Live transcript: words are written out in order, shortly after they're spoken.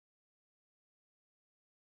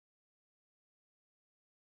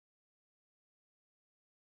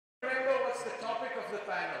what's the topic of the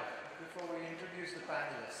panel before we introduce the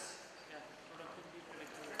panelists?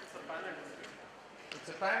 It's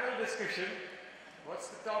a panel discussion. What's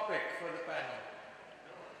the topic for the panel?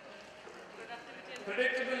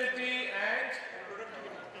 Predictability and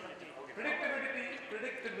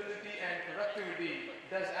productivity.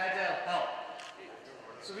 Does Agile help?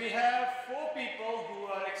 So we have 4 people who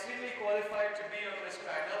are extremely qualified to be on this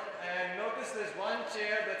panel, and notice there's one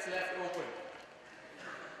chair that's left open,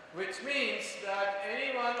 which means that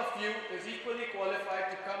any one of you is equally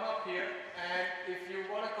qualified to come up here, and if you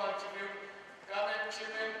want to contribute, come and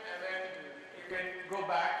chip in, and then you can go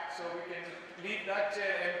back, so we can leave that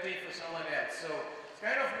chair empty for someone else. So it's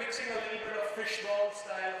kind of mixing a little bit of fishbowl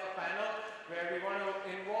style of a panel, where we want to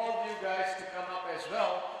involve you guys to come up as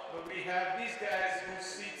well, but we have these guys whose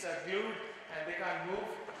seats are glued and they can't move,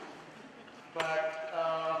 but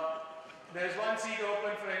there's one seat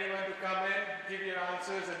open for anyone to come in, give your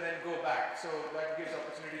answers, and then go back. So that gives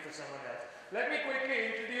opportunity for someone else. Let me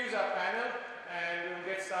quickly introduce our panel, and we'll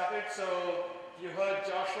get started. So you heard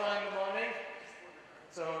Joshua in the morning.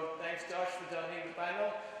 So thanks, Josh, for joining the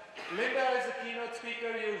panel. Linda is the keynote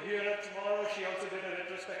speaker. You'll hear her tomorrow. She also did a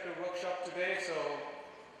retrospective workshop today. So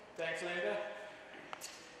thanks, Linda.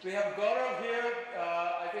 We have Gaurav here.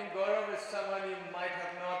 I think Gaurav is someone you might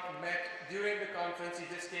have not met during the conference. He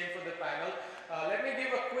just came for the panel. Let me give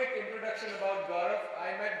a quick introduction about Gaurav.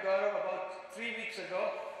 I met Gaurav about 3 weeks ago.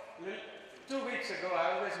 2 weeks ago,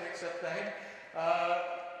 I always mix up time.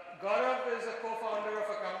 Gaurav is a co-founder of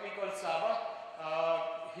a company called Saba.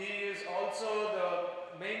 He is also the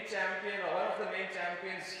main champion, or one of the main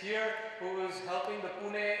champions here, who is helping the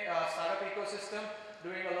Pune startup ecosystem,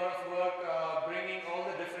 doing a lot of work, bringing all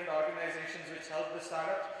the different organizations which help the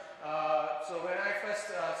startups. So when I first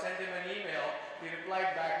sent him an email, he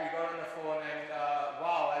replied back, we got on the phone, and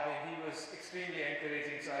wow, I mean, he was extremely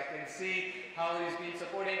encouraging. So I can see how he's been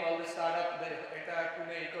supporting all the startup, the entire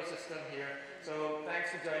Pune ecosystem here. So thanks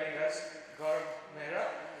for joining us, Gaurav, Mehra.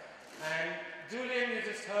 And Julian, you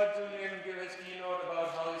just heard Julian give his keynote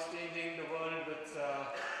about how he's changing the world with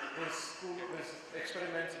his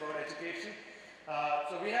experiments about education.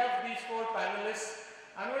 So we have these 4 panelists.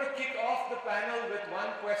 I'm going to kick off the panel with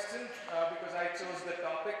one question because I chose the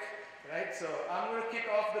topic, right? So I'm going to kick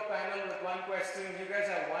off the panel with one question. You guys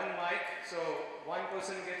have one mic, so one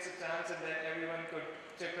person gets a chance and then everyone could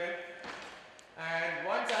chip in. And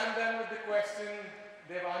once I'm done with the question,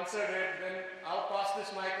 they've answered it, then I'll pass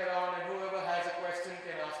this mic around and whoever has a question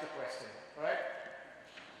can ask the question, all right?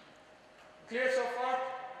 Clear so far?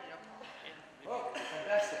 Oh,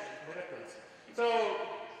 fantastic, miracles. So,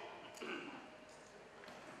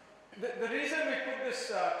 the reason we put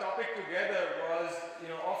this topic together was,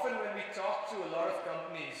 often when we talk to a lot of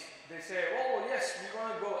companies, they say, oh yes, we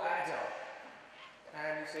want to go Agile.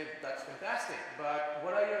 And you say, that's fantastic, but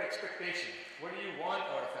what are your expectations? What do you want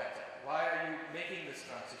out of Agile? Why are you making this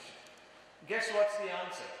transition? Guess what's the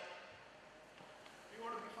answer? We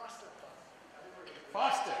want to be faster.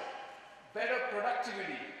 Faster. Better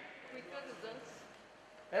productivity. Quicker results.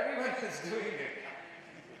 Everyone is doing it.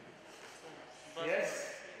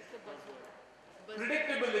 Yes? It's a buzzword.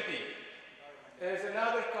 Predictability is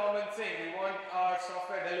another common thing. We want our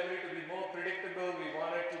software delivery to be more predictable. We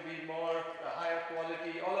want it to be more higher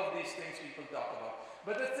quality. All of these things people talk about.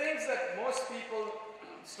 But the things that most people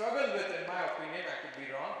struggle with, in my opinion, I could be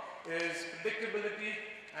wrong, is predictability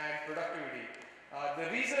and productivity. The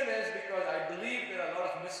reason is because I believe there are a lot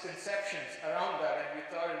of misconceptions around that, and we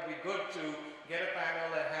thought it would be good to get a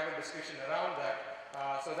panel and have a discussion around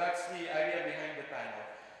that. So that's the idea behind the panel.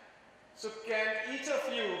 So can each of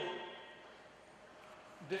you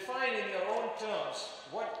define in your own terms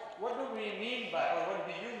what do we mean by, or what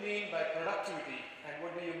do you mean by productivity, and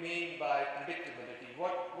what do you mean by predictability?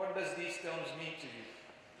 What does these terms mean to you?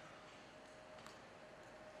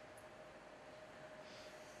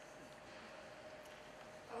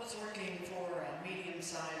 I was working for a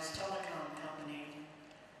medium-sized telecom company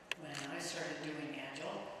when I started doing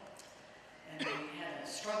Agile, and we had a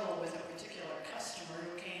struggle with a particular customer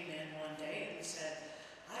who came in one day and said,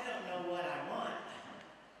 I don't know what I want,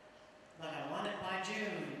 but I want it by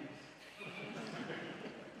June.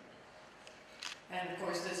 And of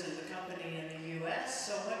course this is a company in the US,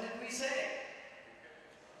 so what did we say?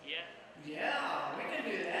 Yeah, we can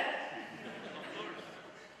do that.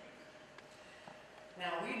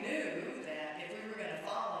 Now, we knew that if we were going to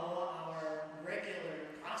follow our regular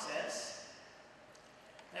process,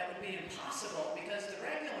 that would be impossible because the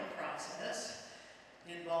regular process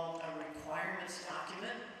involved a requirements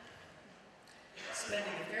document, spending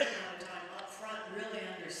a fair amount of time up front really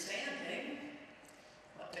understanding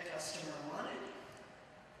what the customer wanted,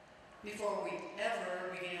 before we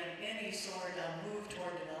ever began any sort of move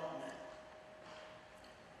toward development.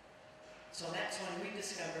 So that's when we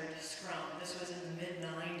discovered Scrum. This was in the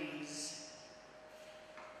mid-90s.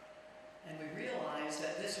 And we realized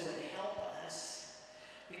that this would help us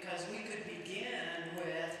because we could begin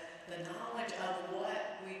with the knowledge of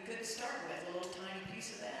what we could start with, a little tiny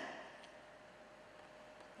piece of that.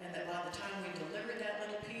 And that by the time we delivered that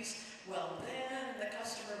little piece, well, then the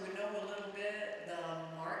customer would know a little bit, the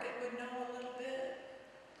market would know a little bit,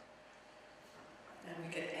 and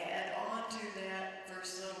we could add on to that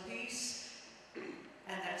first little piece,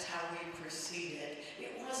 and that's how we proceeded.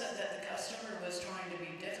 It wasn't that the customer was trying to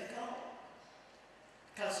be difficult.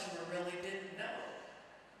 The customer really didn't know.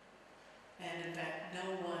 And in fact, no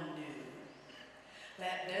one knew.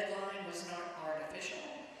 That deadline was not artificial.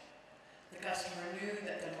 The customer knew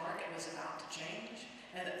that the market was about to change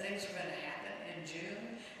and that things were going to happen in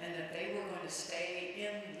June and that they were going to stay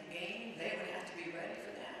in the game. They would have to be ready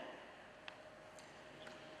for that.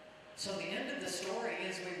 So the end of the story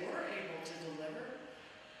is we were able to deliver,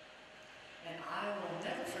 and I will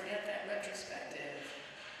never forget that retrospective.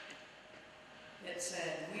 It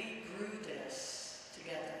said, we grew this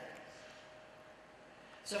together.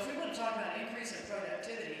 So if we want to talk about increase in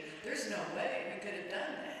productivity, there's no way we could have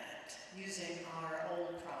done that using our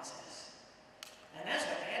old process. And that's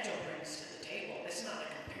what Agile brings to the table. It's not a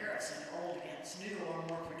comparison, old against new or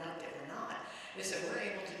more productive or not. It's that we're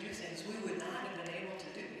able to do things we would not have been able to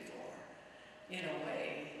do before in a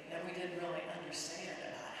way that we didn't really understand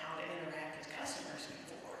about how to interact with customers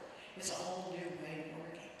before. It's a whole new way of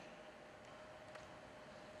working.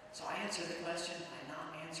 So I answered the question by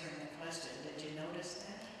not answering the question. Did you notice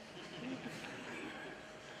that?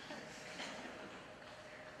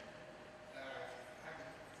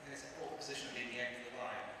 There's a poor position of being the end of the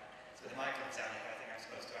line. So the mic comes down if I think I'm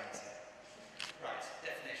supposed to answer. Right,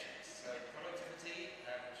 definitions. So productivity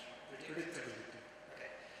and predictability.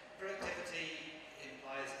 Okay. Productivity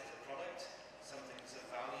implies it's a product, something that's of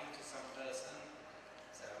value to some person.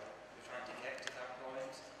 So we're trying to get to that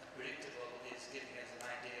point. And predictable is giving us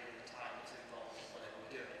an idea of the time that's involved in whatever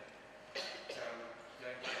we're doing. So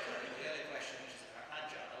going back to the earlier question, which is about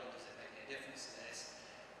Agile, and does it make any difference in this?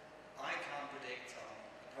 I can't predict on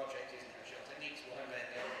a project using Agile techniques what I'm going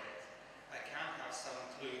to go with. I can have some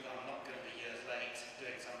clue that I'm not going to be years late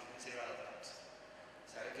doing something that's irrelevant.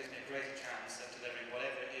 So it gives me a greater chance of delivering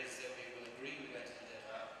whatever it is that we will agree we're going to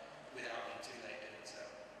deliver without being too late doing so.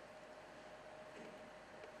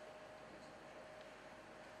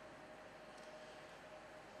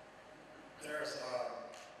 There's a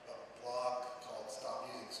blog called Stop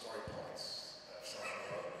Using Story Points that someone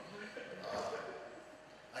wrote.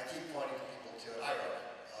 I keep pointing people to it. I wrote it.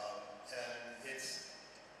 And it's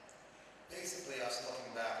basically us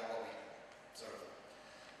looking back at what we sort of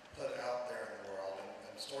put out there in the world.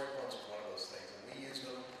 And story points was one of those things. And we used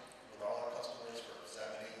them with all our customers for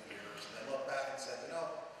 7, 8 years. And then looked back and said, you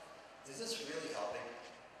know, is this really helping?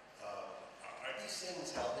 Are these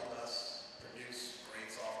things helping us produce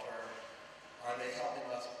great software? Are they helping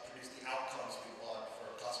us produce the outcomes we want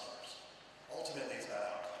for customers? Ultimately, it's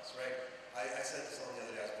about outcomes, right? I said to someone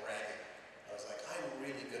the other day, I was bragging. I was like, I'm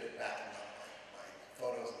really good at backing up my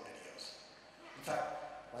photos and videos. In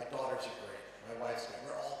fact, my daughters are great. My wife's great.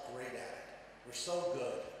 We're all great at it. We're so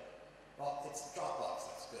good. Well, it's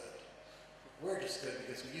Dropbox that's good. We're just good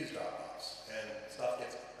because we use Dropbox. And stuff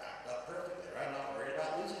gets backed up perfectly, right? I'm not worried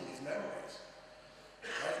about losing these memories.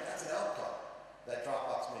 Right? That's an outcome that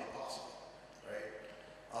Dropbox made possible. Right?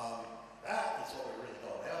 That is what we're really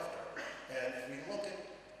going after. And if we look at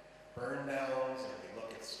burn downs and we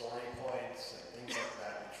look at story points and things like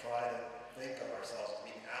that, we try to think of ourselves as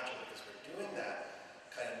being agile because we're doing that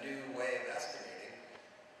kind of new way of estimating.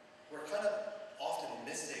 We're kind of often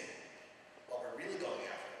missing what we're really going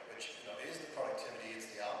after, which is the productivity, it's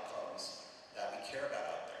the outcomes that we care about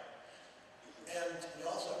out there. And we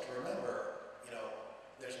also have to remember,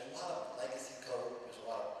 there's a lot of legacy code, there's a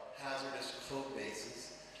lot of hazardous code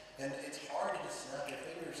bases, and it's hard to just snap your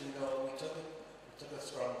fingers and go, we took a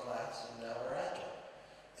Scrum class and now we're Agile,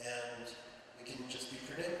 and we can just be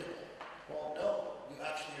predictable. Well, no, you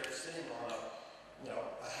actually are sitting on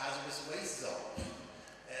a hazardous waste zone,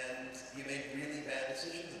 and you made really bad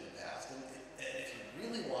decisions in the past, and if you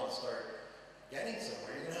really want to start getting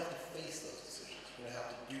somewhere, you're going to have to face those decisions. You're going to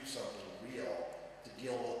have to do something real to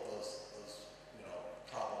deal with those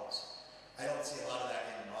problems. I don't see a lot of that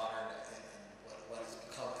in modern and what has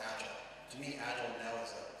become Agile. To me, Agile now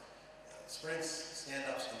is sprints,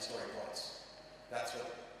 stand-ups, and story points. That's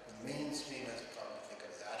what the mainstream has come to think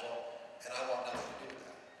of as Agile, and I want nothing to do with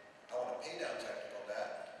that. I want to pay down technical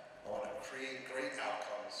debt. I want to create great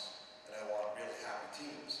outcomes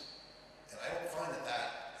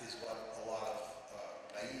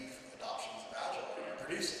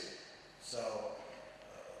So,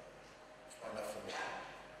 enough for me.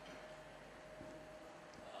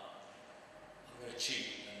 I'm going to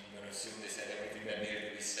cheat. I'm going to assume they said everything that needed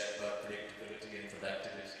to be said about predictability and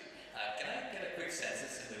productivity. Can I get a quick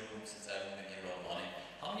census in the room since I haven't been here all morning?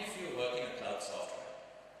 How many of you are working on cloud software?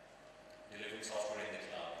 Delivering software in the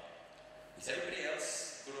cloud? Is everybody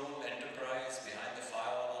else good old enterprise behind the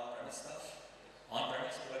firewall on-premise stuff?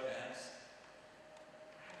 On-premise, put up your hands.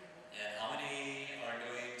 And how many are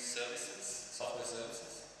doing services, software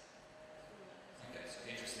services? Okay, so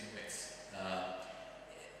interesting mix.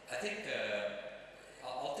 I think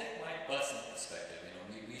I'll take my personal perspective. You know,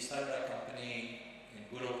 we started our company in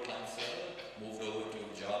good old client server, moved over to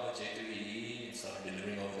Java, J2EE, and started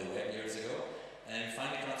delivering over the web years ago, and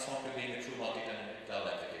finally transformed to being a true multi-tenant cloud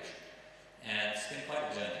application. And it's been quite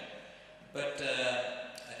a journey. But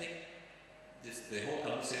I think the whole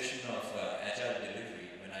conversation of agile delivery,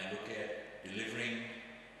 when I look at delivering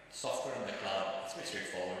software in the cloud, it's very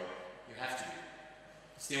straightforward. You have to do it.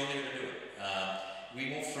 It's the only way to do it. We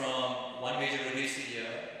moved from one major release a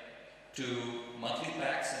year to monthly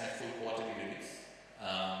packs and a full quarterly release,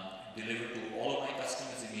 delivered to all of my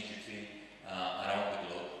customers immediately around the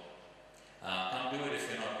globe. Can't do it if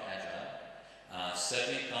you're not agile.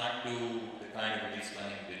 Certainly can't do the kind of release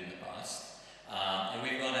planning we did in the past. And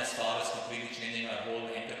we've gone as far as completely changing our whole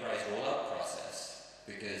enterprise rollout process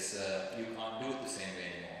because you can't do it the same way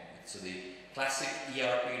anymore. So the classic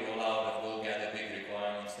ERP rollout of go gather big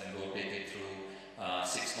requirements, then go take it through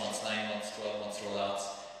 6 months, 9 months, 12 months rollouts,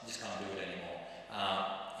 you just can't do it anymore.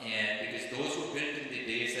 And because those were built in the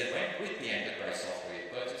days that went with the enterprise software, you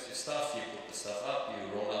purchase your stuff, you put the stuff up, you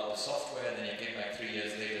roll out the software, then you get back 3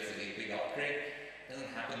 years later for the big upgrade. It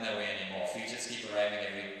doesn't happen that way anymore. Features keep arriving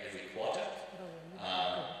every quarter.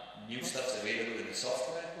 New stuff's available in the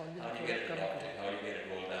software. How do you get it adopted? How do you get it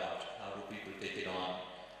rolled out? How do people take it on?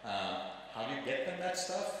 How do you get them that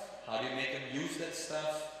stuff? How do you make them use that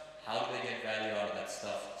stuff? How do they get value out of that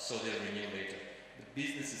stuff so they'll renew later? The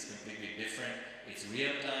business is completely different. It's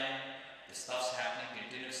real time. The stuff's happening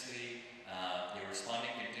continuously. You're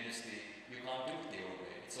responding continuously. You can't do it the old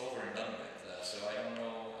way. It's over and done with. So I don't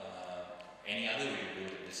know any other way to do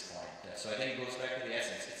it at this point. So I think it goes back to the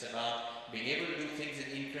essence. It's about being able to do things in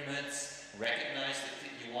increments, recognize that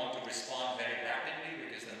you want to respond very rapidly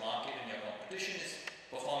because the market and your competition is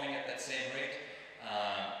performing at that same rate.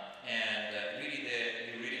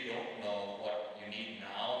 You really don't know what you need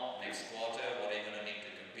now, next quarter, what are you going to need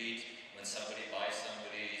to compete when somebody buys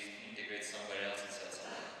somebody, integrates somewhere else and sells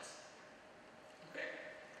somewhere else. Okay,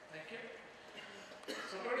 thank you.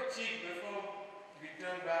 So I'm going to cheat before we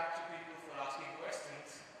turn back to people for asking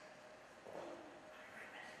questions.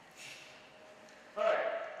 Alright,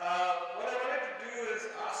 what I wanted to do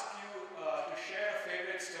is ask you to share a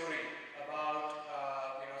favorite story about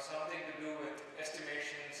something to do with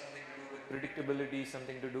estimation, something to do with predictability,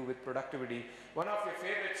 something to do with productivity. One of your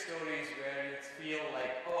favorite stories where you feel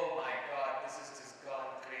like, oh my god, this has just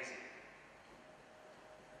gone crazy.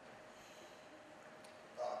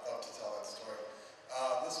 I'd love to tell that story.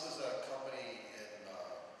 This was a company in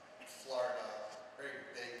Florida, very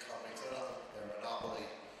big company, they're a monopoly,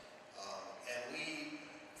 and we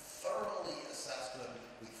thoroughly assessed them,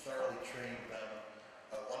 we thoroughly trained them.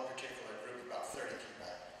 One particular group, about 30 people.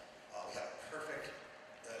 We had a perfect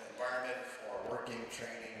environment for working,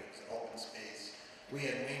 training, it was an open space. We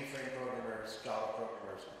had mainframe programmers, Java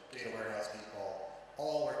programmers, data warehouse people,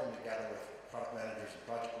 all working together with product managers and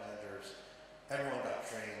project managers. Everyone got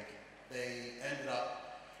trained. They ended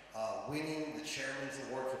up winning the chairman's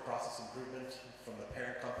award for process improvement from the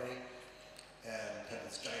parent company and had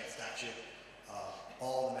this giant statue.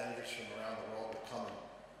 All the managers from around the world would come and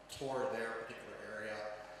tour their particular area.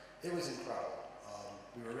 It was incredible.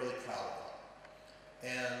 We were really proud of them.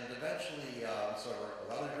 And eventually we started working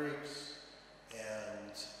with other groups,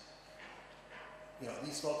 and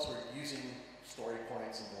these folks were using story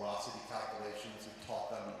points and velocity calculations. We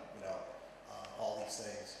taught them all these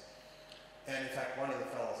things. And in fact, one of the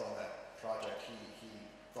fellows on that project, he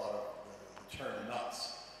thought of the term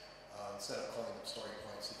nuts. Instead of calling them story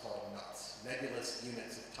points, he called them nuts, nebulous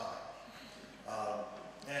units of time.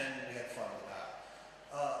 And we had fun with that.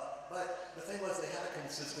 But the thing was, they had a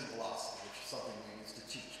consistent velocity, which is something we used to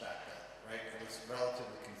teach back then, right? It was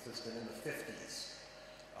relatively consistent in the 50s,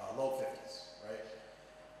 low 50s, right?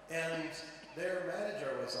 And their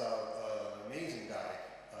manager was an amazing guy.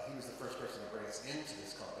 He was the first person to bring us into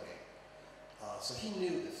this company. So he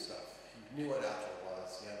knew this stuff. He knew what Agile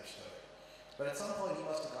was. He understood it. But at some point, he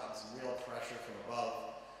must have gotten some real pressure from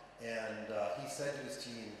above. And he said to his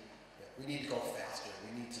team, we need to go faster.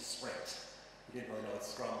 We need to sprint. He didn't really know what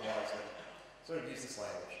Scrum was, but sort of used this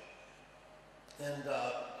language. And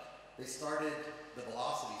the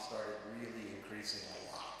velocity started really increasing a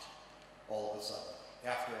lot all of a sudden,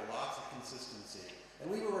 after lots of consistency. And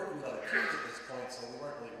we were working with other teams at this point, so we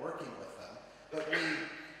weren't really working with them. But we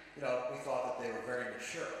thought that they were very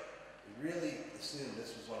mature. We really assumed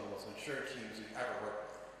this was one of the most mature teams we've ever worked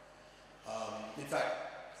with. In fact,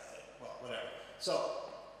 well, whatever. So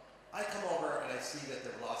I come over and I see that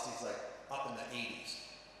their velocity's like up in the 80s,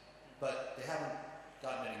 but they haven't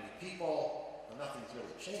gotten any new people, and nothing's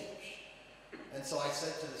really changed. And so I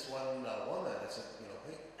said to this one woman, I said,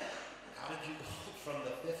 hey, how did you go from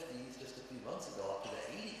the 50s just a few months ago up to the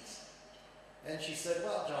 80s? And she said,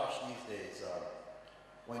 well, Josh, these days,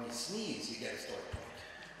 when you sneeze, you get a story point.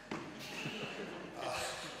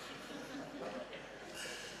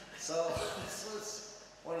 So this was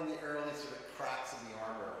one of the early sort of cracks in the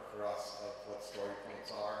armor for us of what story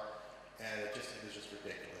points are, and it was just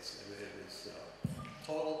ridiculous. It was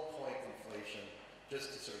total point inflation,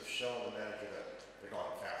 just to sort of show the manager that they're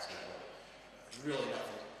going faster, but really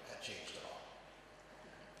nothing had changed at all.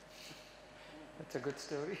 That's a good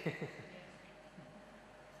story.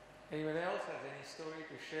 Anyone else has any story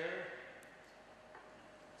to share?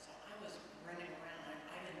 So I was running around,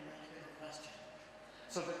 I didn't really hear the question.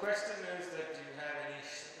 So the question is that do you have any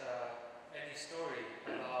story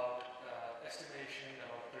about estimation,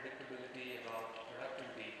 about predictability, about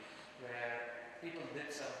productivity, where people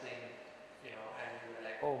did something, and you were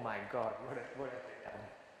like, oh my God, what have they done?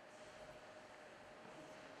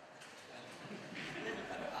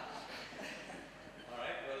 All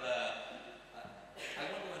right. Well, I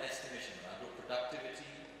want to do an estimation around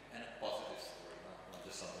productivity and a positive story, not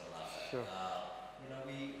just something to laugh at. Sure.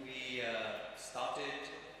 We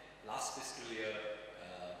started last fiscal year.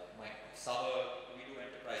 We do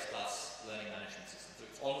enterprise class learning management system, so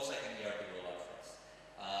it's almost like an ERP rollout for us.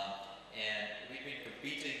 And we've been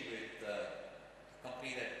competing with a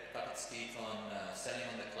company that cut its teeth on selling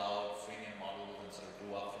on the cloud, freemium models, and sort of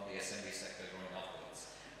grew up from the SMB sector going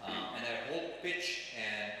upwards. And their whole pitch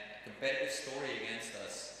and competitive story against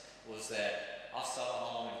us was that ask Saba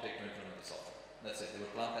how long it will take to implement the software. That's it. They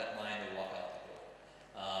would plant that mine, they would walk out the door.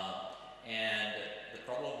 And the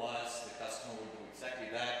problem was the customer would do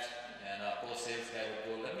exactly that, and our poor sales guy would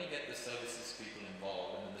go, let me get the services people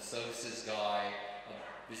involved. And then the services guy, a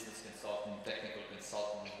business consultant, technical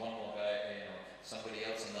consultant, one more guy, somebody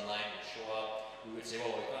else in the line would show up. We would say,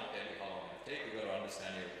 well, we can't tell you how long it will take. We've got to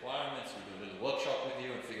understand your requirements. We'll do a little workshop with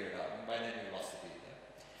you and figure it out. And by then, we lost the people.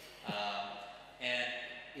 And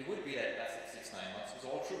it would be that that's 6-9 months. It was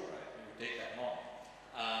all true, right? It would take that long.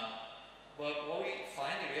 But what we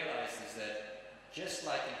finally realized is that just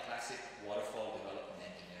like in classic waterfall development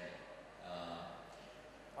engineering,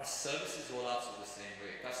 our services rollouts were the same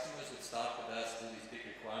way. Customers would start with us, do these big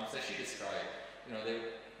requirements that she described. They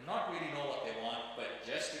would not really know what they want, but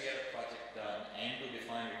just to get a project done and to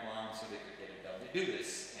define requirements so they could get it done. They do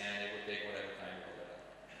this, and it would take whatever time to roll it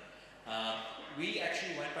out. We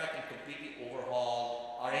actually went back and completely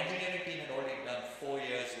overhauled. Our engineering team had already done 4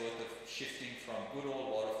 years worth of shifting from good old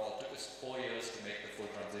waterfall. It took us 4 years to make the full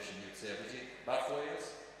transition. You'd say, about 4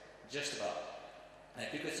 years? Just about. And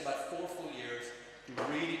it took us about 4 full years to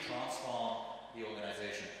really transform the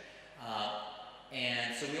organization.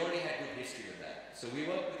 And so we already had good history with that. So we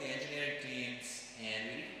worked with the engineering teams, and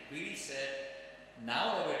we really said,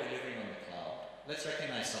 now that we're delivering on the cloud, let's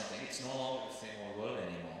recognize something. It's no longer the same old world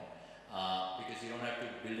anymore. Because you don't have to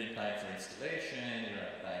build in time for installation, you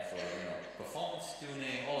don't have time for performance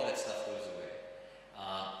tuning, all that stuff goes away.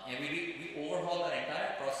 And we overhauled our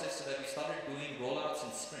entire process so that we started doing rollouts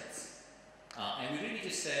in sprints. And we really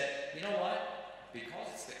just said, you know what?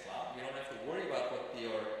 Because it's the cloud, you don't have to worry about what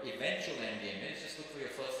your eventual end game is, just look for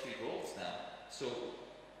your first 3 goals now. So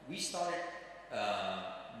we started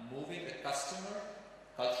moving the customer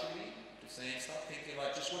culturally to saying, stop thinking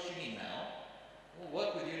about just what you need now. We'll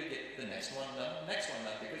work with you to get the next one done,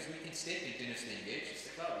 because we can stay continuously engaged. It's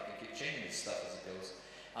the cloud, we can keep changing this stuff as it goes.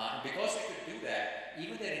 And because we could do that,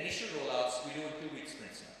 even their initial rollouts, we do in 2-week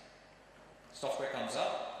sprints now. Software comes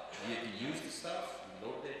up, you can use the stuff, you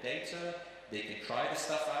load their data, they can try the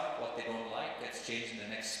stuff out, what they don't like gets changed in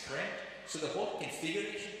the next sprint. So the whole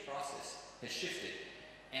configuration process has shifted.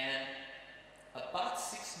 And about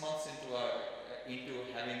 6 months into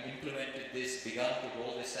having implemented this, begun to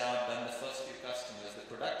roll this out, done the first few customers, the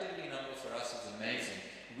productivity number for us is amazing.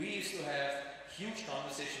 We used to have huge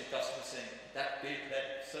conversation with customers saying, that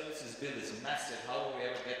services bill is massive, how will we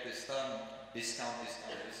ever get this done? Discount,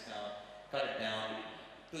 cut it down.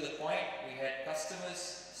 To the point we had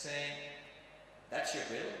customers saying, that's your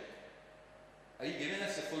bill? Are you giving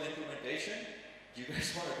us a full implementation? Do you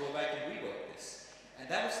guys want to go back and rework this? And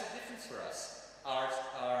that was the difference for us. our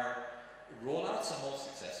rollouts are more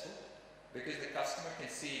successful because the customer can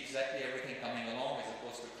see exactly everything coming along as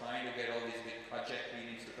opposed to trying to get all these big project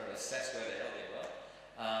meetings to try to assess where the hell they were.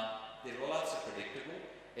 The rollouts are predictable.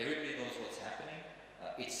 Everybody knows what's happening.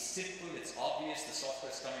 It's simple, it's obvious, the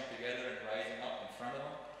software's coming together and rising up in front of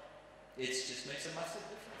them. It just makes a massive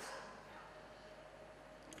difference.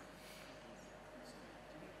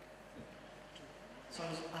 So I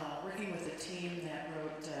was working with a team that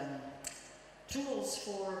wrote tools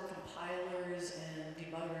for compilers and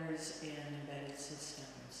debuggers in embedded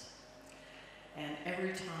systems. And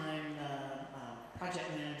every time the project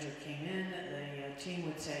manager came in, the team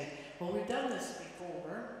would say, well, we've done this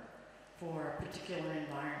before for a particular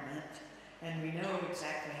environment, and we know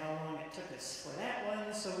exactly how long it took us for that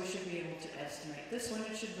one, so we should be able to estimate this one.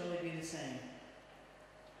 It should really be the same.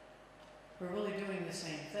 We're really doing the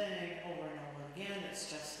same thing over and over again,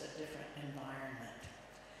 it's just a different environment.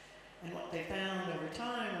 And what they found over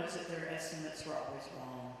time was that their estimates were always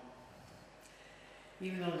wrong.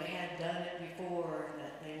 Even though they had done it before,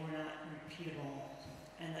 that they were not repeatable,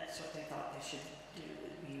 and that's what they thought they should do,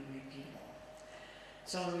 would be repeatable.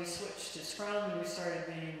 So when we switched to Scrum and we started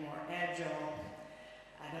being more agile,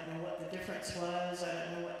 I don't know what the difference was, I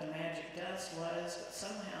don't know what the magic dust was, but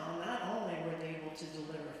somehow not only were they able to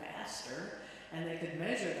deliver faster, and they could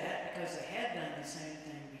measure that because they had done the same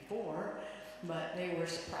thing before, but they were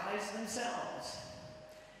surprised themselves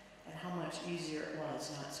at how much easier it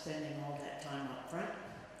was not spending all that time up front.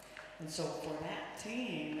 And so for that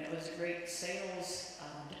team, it was a great sales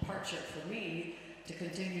departure for me to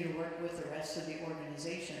continue to work with the rest of the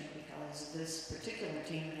organization because this particular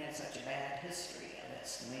team had such a bad history of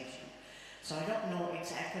estimation. So I don't know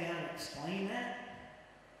exactly how to explain that,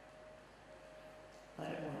 but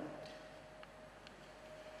it worked.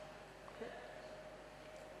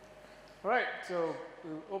 All right, so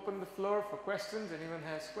we'll open the floor for questions. Anyone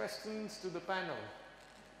has questions to the panel?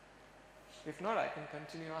 If not, I can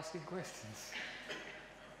continue asking questions.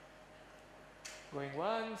 Going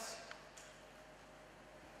once.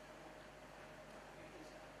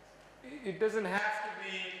 It doesn't have to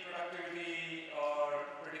be productivity or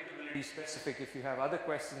predictability specific. If you have other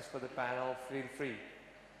questions for the panel, feel free.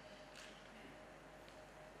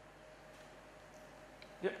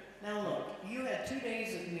 Yep. Now look, you had 2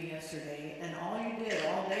 days with me yesterday, and all you did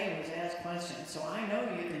all day was ask questions, so I know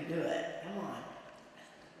you can do it. Come on.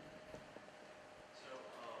 So,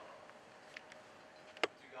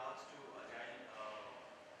 with regards to Agile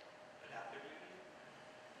adaptability,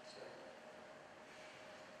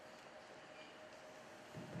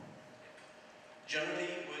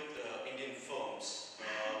 generally with Indian firms,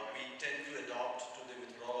 we tend to adopt to the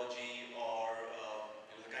methodology or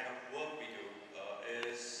the kind of work we do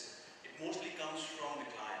is it mostly comes from the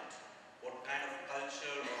client. What kind of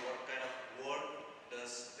culture or what kind of work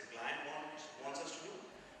does the client wants us to do,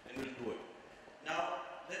 and we'll do it. Now,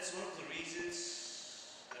 that's one of the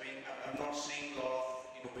reasons. I mean, I'm not seeing a lot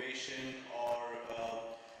of innovation or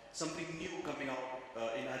something new coming out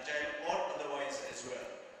in Agile or otherwise as well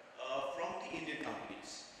from the Indian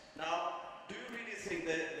companies. Now, do you really think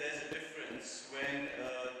that there's a difference when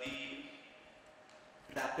the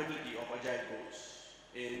adaptability of Agile goes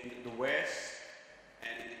in the West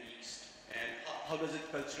and in the East? And how does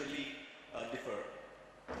it culturally differ?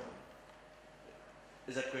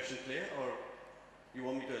 Is that question clear, or you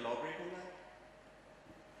want me to elaborate on that?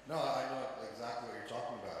 No, I know exactly what you're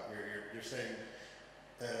talking about. You're saying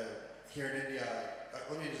here in India,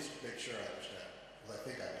 let me just make sure I understand, because I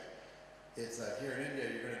think I do. It's that here in India,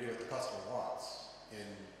 you're going to do what the customer wants in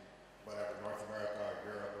whatever, North America or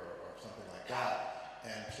Europe or something like that,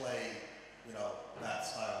 and play, that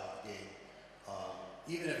style of game.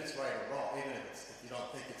 Even if it's right or wrong, even if you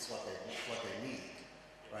don't think it's what they need,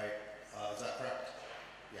 right? Is that correct?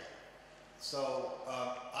 Yeah. So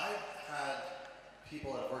I've had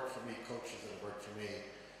people that have worked for me, coaches that have worked for me,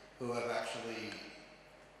 who have actually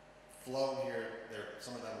flown here.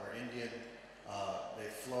 Some of them were Indian. They've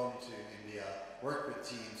flown to India, worked with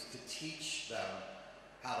teams to teach them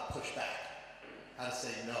how to push back, how to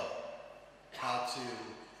say no, how to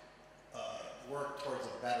work towards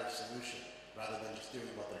a better solution rather than just doing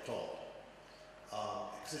what they're told.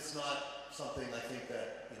 Because it's not something I think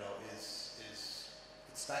that is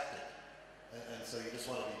expected, and so you just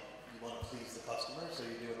want to please the customer, so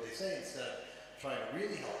you do what they say instead of trying to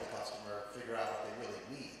really help the customer figure out what they really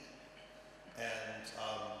need. And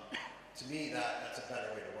to me, that's a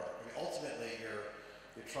better way to work. I mean, ultimately,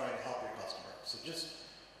 you're trying to help your customer. So just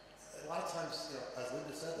a lot of times, as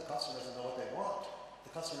Linda said, the customer doesn't know what they want.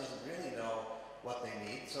 The customer doesn't really know what they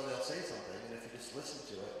need, so they'll say something, and if you just listen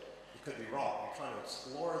to it, you could be wrong. You're trying to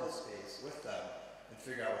explore the space with them and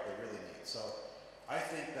figure out what they really need. So I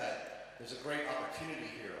think that there's a great opportunity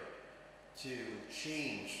here to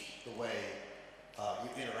change the way you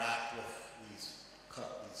interact with these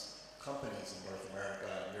companies in North America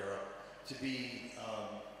and Europe to be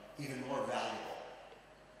even more valuable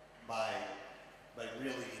by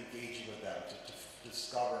really engaging with them to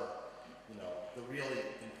discover, you know, the really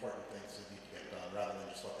important things that need to get done rather than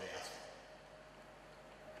just what they ask for.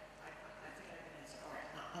 I think I can answer. All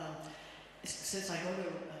right. Since I go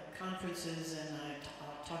to conferences and I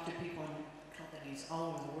talk to people in companies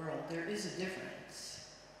all over the world, there is a difference.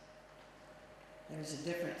 There's a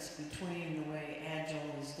difference between the way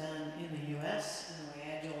Agile is done in the US and the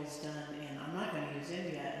way Agile is done in, I'm not going to use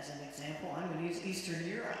India as an example, I'm going to use Eastern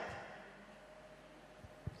Europe.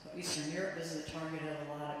 So Eastern Europe is the target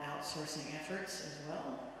of a lot of outsourcing efforts as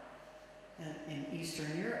well. And in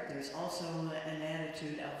Eastern Europe, there's also an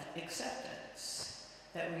attitude of acceptance,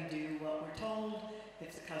 that we do what we're told.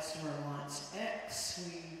 If the customer wants X,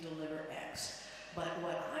 we deliver X. But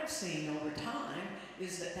what I've seen over time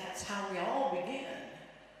is that that's how we all begin.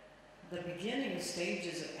 The beginning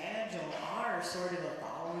stages of Agile are sort of a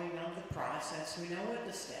following of the process. We know what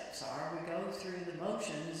the steps are. We go through the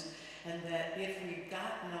motions, and that if we've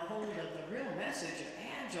gotten a hold of the real message of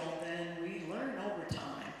Agile, then we learn over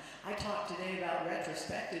time. I talked today about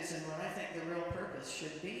retrospectives, and what I think the real purpose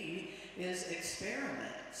should be is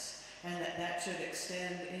experiments. And that should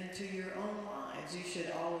extend into your own lives. You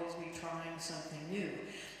should always be trying something new.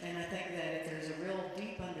 And I think that if there's a real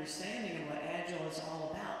deep understanding of what Agile is all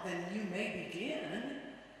about, then you may begin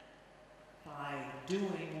by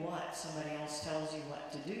doing what somebody else tells you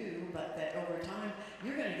what to do, but that over time,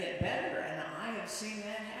 you're going to get better. And I have seen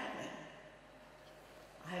that happen.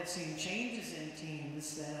 I have seen changes in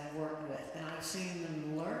teams that I've worked with, and I've seen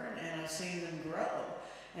them learn, and I've seen them grow.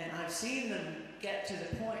 And I've seen them get to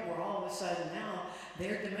the point where all of a sudden now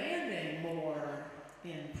they're demanding more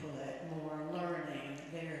input, more learning.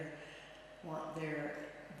 They want their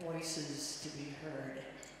voices to be heard.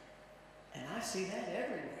 And I see that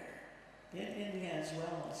everywhere, in India as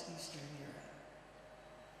well as Eastern Europe.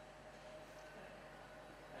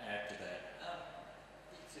 Add to that,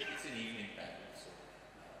 it's an evening panel, so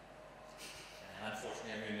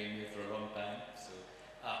unfortunately I'm going to be here for a long time. So,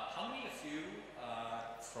 how many of you are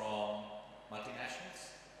from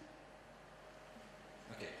multinationals?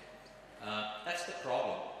 Okay, that's the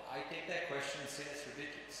problem. I take that question and say it's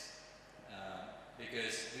ridiculous,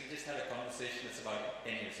 because we just had a conversation that's about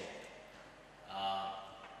 10 years old.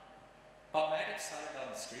 PubMatic started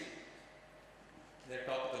on the street. They're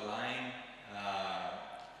top of the line,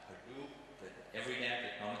 Hadoop, every damn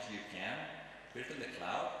technology you can, built in the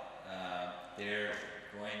cloud. They're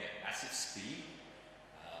growing at massive speed.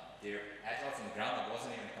 They're agile from the ground. It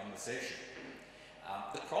wasn't even a conversation.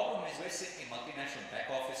 The problem is we're sitting in multinational back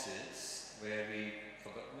offices where we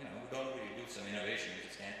don't really do some innovation. We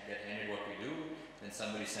just can't get handed what we do. Then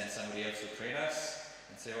somebody sends somebody else to train us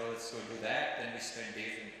and say, well, let's go do that. Then we spend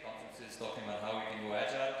days in conferences talking about how we can go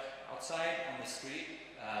agile. Outside on the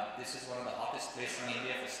street, this is one of the hottest places in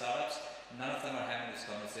India for startups. None of them are having this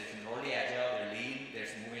conversation. They're already agile, they're lean, they're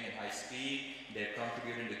moving at high speed, they're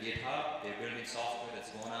contributing to GitHub, they're building software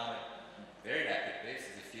that's going out at a very rapid pace.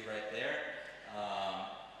 There's a few right there.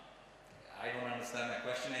 I don't understand that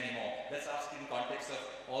question anymore. Let's ask in the context of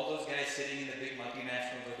all those guys sitting in the big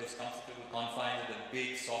multinationals or those comfortable confines of the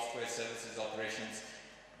big software services operations.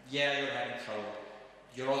 Yeah, you're having trouble.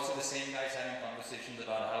 You're also the same guys having conversations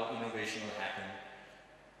about how innovation will happen.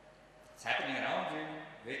 It's happening around you.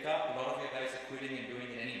 Wake up, a lot of you guys are quitting and doing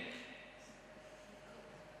it anyway.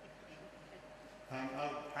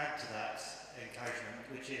 I'll add to that encouragement,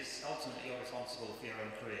 which is ultimately you're responsible for your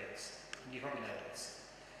own careers. And you probably know this.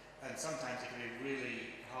 And sometimes it can be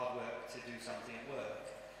really hard work to do something at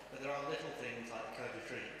work. But there are little things like code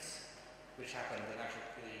retreats, which happened at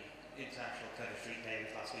the International Code Retreat Day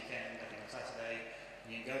was last weekend, I think on Saturday.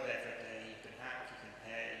 You can go there for a day, you can hack, you can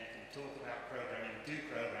pair, you can talk about programming, do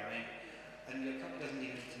programming, and your company doesn't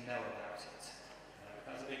even need to know about it. If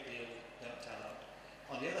that's a big deal, don't tell them.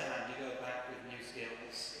 On the other hand, you go back with new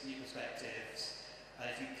skills, new perspectives, and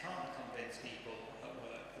if you can't convince people at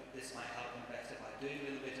work that this might help them better by doing a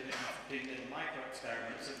little bit of it, doing little micro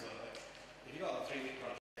experiments at work, if you've got a 3-week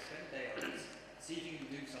project, spend a day on it, see if you can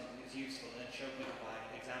do something that's useful and show people by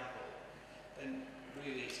example, then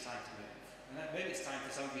really it's time to move. And then maybe it's time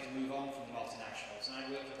for somebody to move on from the multinationals, and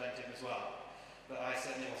I worked for Plenty as well. But I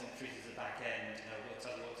certainly wasn't treated as a back end, we'll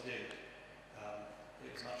tell you what to do.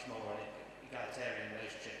 It was much more an egalitarian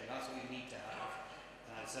relationship, and that's what you need to have.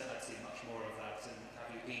 And I'd certainly like to see much more of that and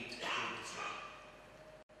have you lead the industry.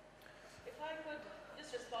 If I could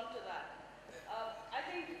just respond to that.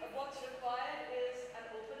 think what's required is an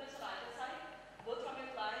openness on either side, both from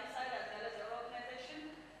your client side as well as your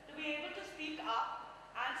organization, to be able to speak up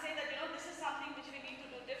and say that, this is something which we need to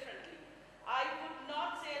do differently. I would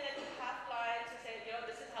not say that you have clients who say,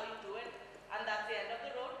 this is how you do it, and that's the end of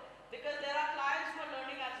the road, because there are clients who are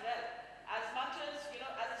learning as well. As much as,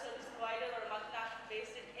 as a service provider or a multinational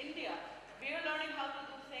based in India, we are learning how to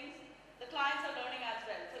do things, the clients are learning as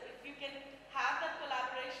well. So if you can have that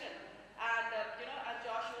collaboration, and as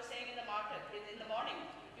Josh was saying in the morning,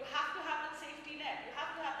 you have to have that safety net. You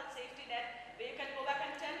have to have that safety net where you can go back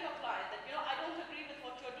and tell your client that, I don't agree with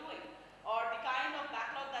what you're doing, or the kind of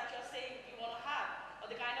backlog that you're saying you want to have, or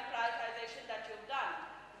the kind of prioritization that you've done.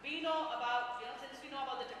 We know about, since we know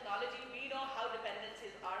about the technology, we know how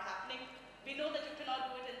dependencies are happening. We know that you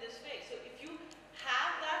cannot do it in this way. So if you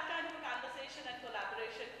have that kind of a conversation and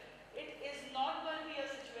collaboration, it is not going to be a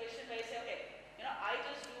situation where you say, okay, I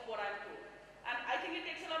just do what I'm told. And I think it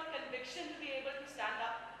takes a lot of conviction to be able to stand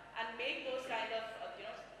up and make those kind of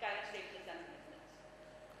statements and commitments.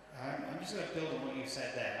 I'm just going to build on what you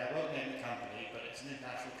said there. I won't name the company, but it's an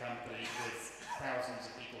international company with thousands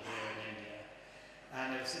of people here in India.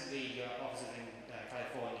 And they were simply offices in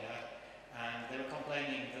California, and they were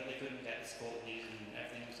complaining that they couldn't get the support they needed and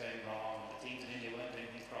everything was going wrong, the teams in India weren't doing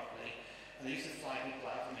things properly, and they used to fly people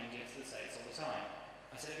out from India to the States all the time.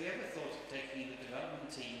 I said, have you ever thought of taking the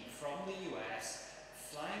development team from the US,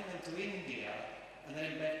 flying them to India, and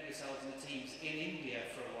then embedding yourselves in the teams in India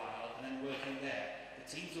for a while, and then working there? The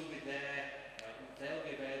teams will be there, they'll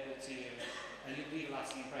be available to you, and you'll leave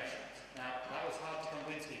lasting impressions. Now, that was hard to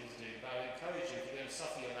convince people to do, but I would encourage you, if you're going to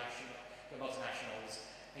suffer your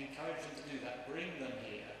multinationals, encourage them to do that, bring them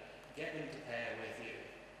here, get them to pair with you,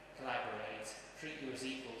 collaborate, treat you as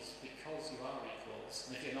equals because you are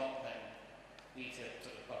equals, and if you're not, then you need to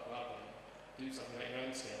sort of buckle up and do something about your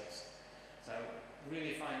own skills. So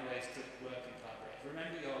really find ways to work and collaborate.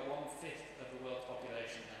 Remember, you're 1/5 of the world's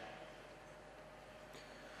population now.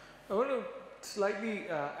 I want to slightly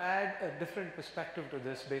add a different perspective to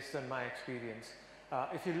this based on my experience.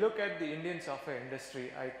 If you look at the Indian software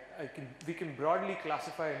industry, we can broadly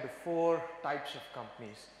classify into 4 types of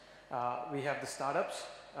companies. We have the startups,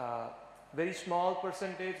 very small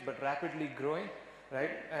percentage but rapidly growing,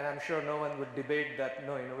 right? And I'm sure no one would debate that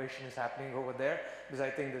no innovation is happening over there, because I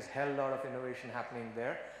think there's a hell lot of innovation happening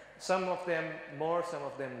there. Some of them more, some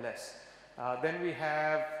of them less. Then we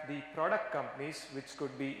have the product companies, which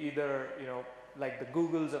could be either, like the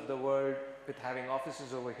Googles of the world with having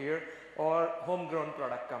offices over here, or homegrown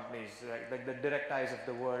product companies, right? Like the DirectEyes of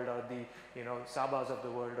the world, or the Sabas of the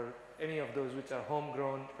world, or any of those which are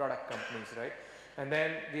homegrown product companies, right? And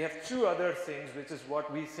then we have 2 other things, which is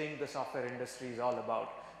what we think the software industry is all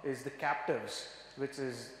about, is the captives, which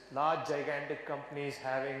is large gigantic companies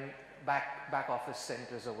having back office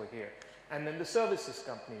centers over here. And then the services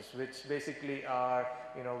companies, which basically are,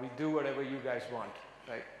 we do whatever you guys want,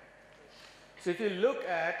 right? So if you look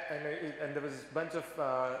at, and there was a bunch of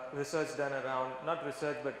research done around, not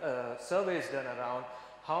research, but surveys done around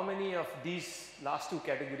how many of these last 2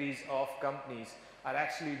 categories of companies are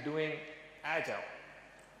actually doing Agile.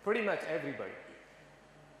 Pretty much everybody,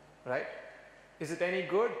 right? Is it any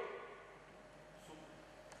good?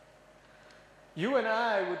 You and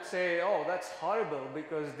I would say, oh, that's horrible,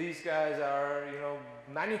 because these guys are,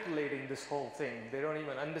 manipulating this whole thing. They don't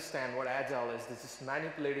even understand what Agile is. They're just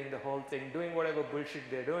manipulating the whole thing, doing whatever bullshit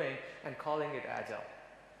they're doing and calling it Agile.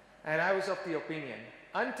 And I was of the opinion,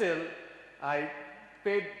 until I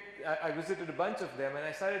visited a bunch of them and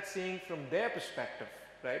I started seeing from their perspective,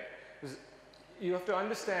 right? Because you have to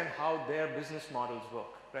understand how their business models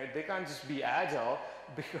work, right? They can't just be Agile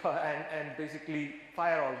and basically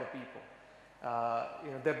fire all the people.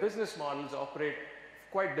 Their business models operate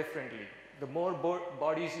quite differently. The more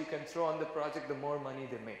bodies you can throw on the project, the more money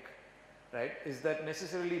they make, right? Is that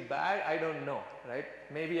necessarily bad? I don't know, right?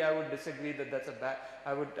 Maybe I would disagree that that's a bad,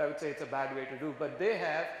 I would say it's a bad way to do, but they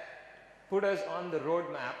have put us on the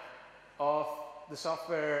roadmap of the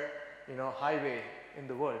software, highway in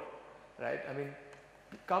the world, right? I mean,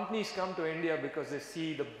 companies come to India because they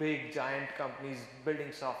see the big giant companies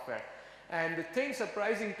building software. And the thing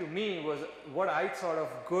surprising to me was what I thought of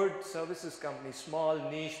good services companies, small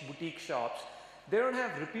niche boutique shops, they don't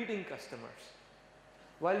have repeating customers.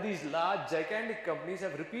 While these large gigantic companies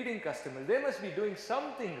have repeating customers, they must be doing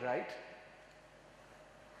something right.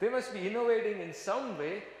 They must be innovating in some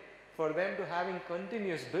way for them to having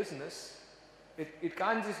continuous business. It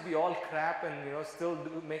can't just be all crap and still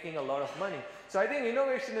making a lot of money. So I think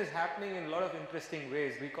innovation is happening in a lot of interesting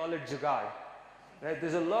ways. We call it jugaad. Right?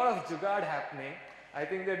 There's a lot of jugaad happening, I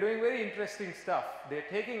think they're doing very interesting stuff. They're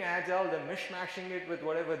taking Agile, they're mishmashing it with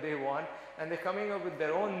whatever they want, and they're coming up with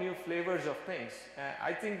their own new flavors of things.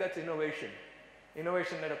 I think that's innovation.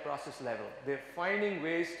 Innovation at a process level. They're finding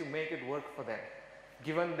ways to make it work for them,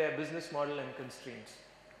 given their business model and constraints.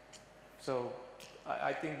 So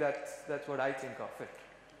I think that's what I think of it.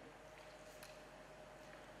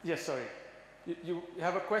 Yes, sorry. You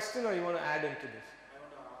have a question or you want to add into this? I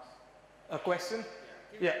want to ask. A question?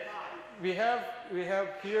 Yeah. We have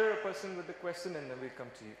here a person with a question and then we come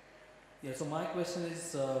to you. Yeah, so my question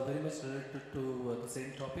is very much related to the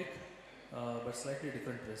same topic, but slightly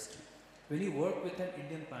different twist. When you work with an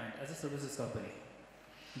Indian client as a services company,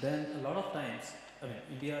 then a lot of times, I mean,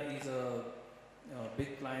 India is a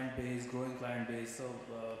big client base, growing client base, so,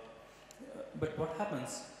 but what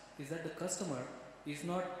happens is that the customer is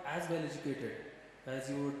not as well educated as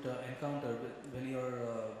you would encounter when you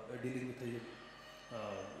are dealing with a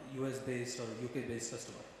US based or UK based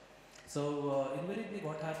customer. So invariably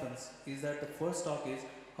what happens is that the first talk is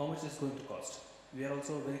how much is going to cost. We are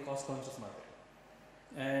also a very cost conscious market.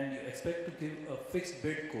 And you expect to give a fixed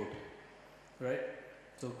bid quote, right?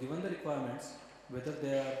 So given the requirements, whether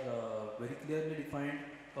they are very clearly defined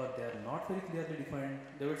or they are not very clearly defined,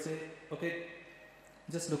 they would say, okay,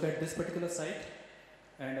 just look at this particular site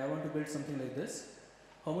and I want to build something like this.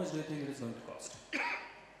 How much do you think it is going to cost?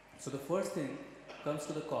 So the first thing comes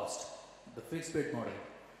to the cost, the fixed bid model.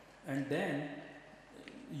 And then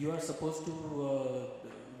you are supposed to,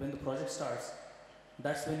 when the project starts,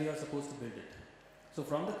 that's when you are supposed to build it. So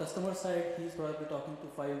from the customer side, he's probably talking to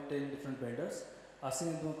 5, 10 different vendors,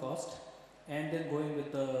 asking them the cost, and then going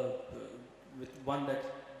with the with one that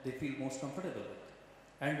they feel most comfortable with,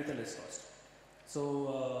 and with a less cost.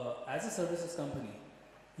 So as a services company,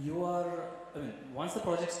 you are, I mean, once the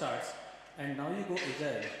project starts, and now you go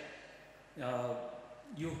agile,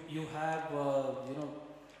 you have, you know,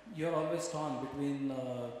 you are always torn between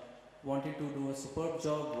wanting to do a superb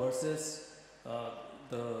job versus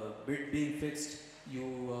the bid being fixed. You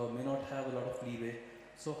may not have a lot of leeway.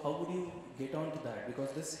 So how would you get on to that?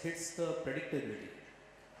 Because this hits the predictability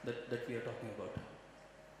that we are talking about.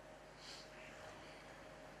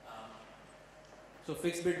 So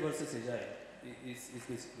fixed bid versus agile is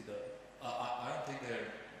basically the... I don't think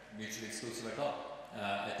they're mutually exclusive at all.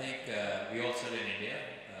 I think we all sell in India.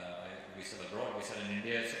 We sell abroad, we sell in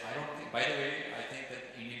India. So I don't think, by the way, I think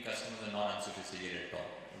that Indian customers are not unsophisticated at all.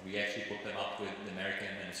 We actually put them up with the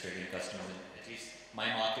American and Australian customers, in at least my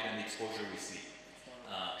market and the exposure we see.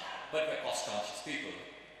 But we're cost conscious people.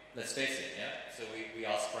 Let's face it, yeah? So we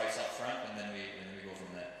ask price up front and then we go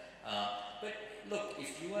from there. But look,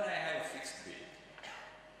 if you and I have a fixed bid,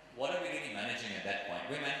 what are we really managing at that point?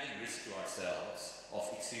 We're managing risk to ourselves of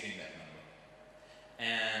exceeding that number.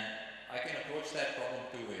 And I can approach that problem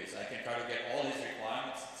two ways. I can try to get all his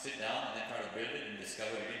requirements, sit down and then try to build it and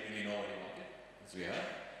discover he didn't really know what he wanted, as we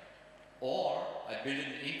heard. Or I build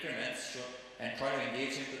it in increments and try to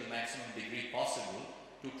engage him to the maximum degree possible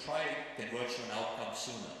to try to converge to an outcome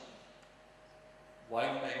sooner.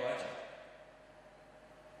 Why wouldn't I go agile?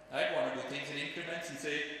 I'd want to do things in increments and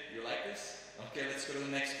say, you like this? Okay, let's go to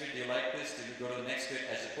the next bit. Do you like this? Did you go to the next bit?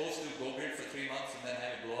 As opposed to go bid for 3 months and then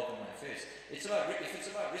have it blow up in my face. It's about, if it's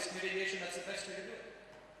about risk mitigation, that's the best way to do it.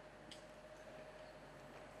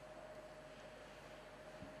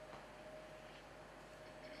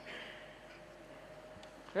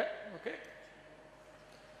 Yeah, okay.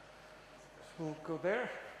 So we'll go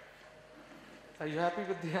there. Are you happy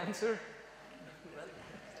with the answer?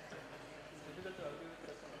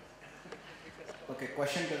 Okay,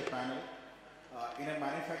 question to the panel. In a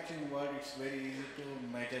manufacturing world, it's very easy to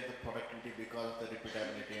measure the productivity because of the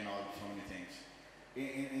repeatability and all so many things.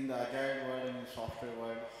 In the agile world and in the software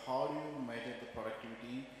world, how do you measure the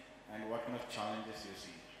productivity and what kind of challenges you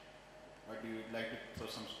see? Or do you like to throw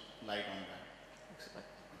some light on that? Excellent.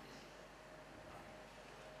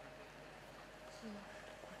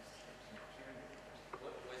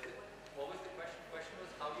 What was the question? The question was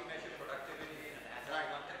how do you measure productivity in an agile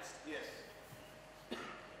context? Yes. The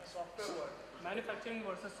software world. Manufacturing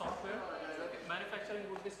versus software. Manufacturing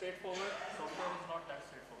would be straightforward. Software is not that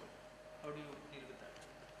straightforward. How do you deal with that?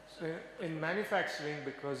 So in manufacturing,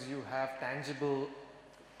 because you have tangible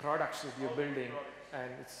products that you're building,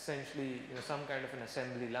 and it's essentially some kind of an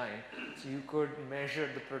assembly line, so you could measure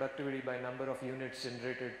the productivity by number of units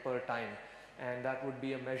generated per time, and that would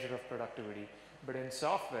be a measure of productivity. But in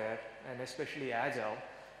software, and especially Agile,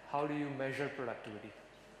 how do you measure productivity?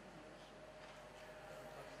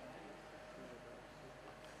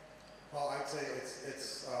 Well, I'd say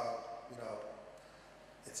it's a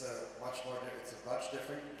much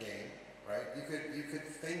different game. right? You could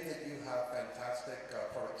think that you have fantastic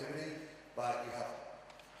productivity, but you have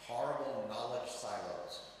horrible knowledge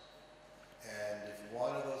silos. And if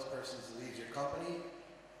one of those persons leaves your company,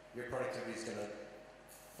 your productivity is going to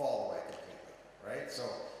fall away completely, right? So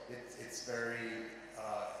it's very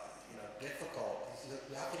difficult.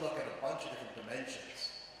 You have to look at a bunch of different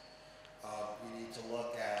dimensions. You need to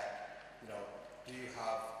look at, do you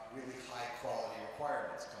have really high quality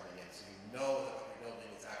requirements coming in so you know that what you're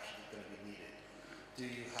building is actually going to be needed? Do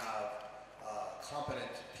you have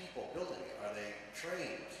competent people building it? Are they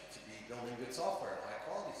trained to be building good software, high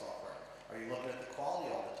quality software? Are you looking at the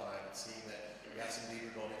quality all the time and seeing that yes, indeed,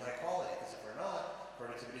 we're building high quality? Because if we're not,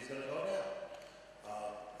 productivity is going to go down.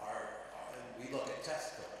 And we look at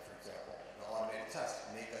test code, for example, the automated test,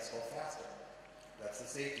 make us go faster. That's the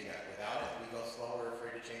safety net. Without it, we go slower,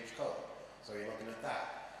 afraid to change code. So you're looking at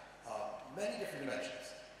that. Many different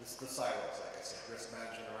dimensions. The silos, like I said, risk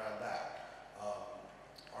management around that.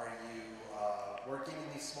 Are you working in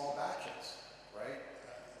these small batches, right?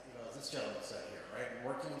 As this gentleman said here, right?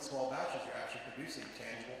 Working in small batches, you're actually producing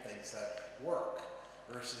tangible things that work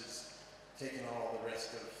versus taking on all the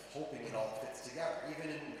risk of hoping it all fits together.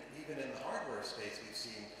 Even in the hardware space, we've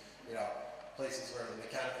seen, places where the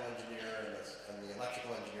mechanical engineer and the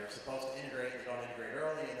electrical engineer are supposed to integrate, they don't integrate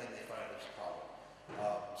early, and then they find there's a problem.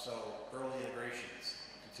 So early integrations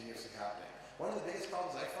continuously happening. One of the biggest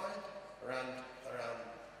problems I find around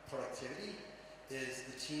productivity is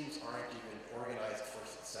the teams aren't even organized for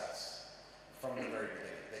success from the very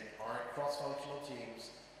beginning. They aren't cross-functional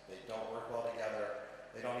teams. They don't work well together.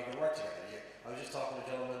 They don't even work together. I was just talking to a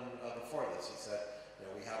gentleman before this. He said,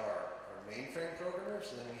 we have our mainframe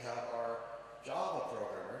programmers, and then we have our Java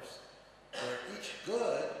programmers. They're each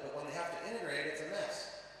good, but when they have to integrate, it's a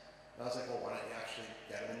mess. And I was like, well, why don't you actually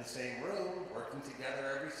get them in the same room, working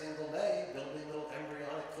together every single day, building little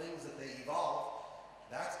embryonic things that they evolve?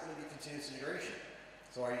 That's going to be continuous integration.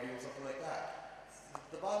 So are you doing something like that?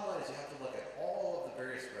 The bottom line is you have to look at all of the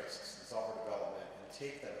various risks in software development and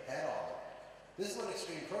take them head on. This is what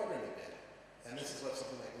extreme programming did, and this is what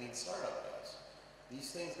something like Lean Startup does.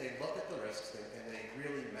 These things, they look at the risks and they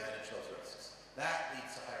really manage those risks. That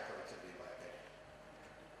leads to higher productivity, in my opinion.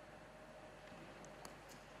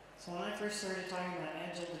 So when I first started talking about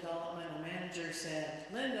Agile development, a manager said,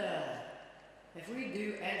 Linda, if we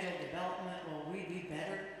do Agile development, will we be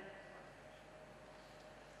better?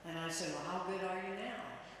 And I said, well, how good are you now?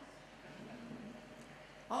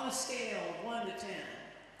 On a scale of 1 to 10,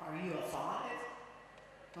 are you a 5?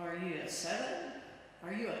 Are you a 7?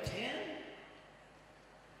 Are you a 10?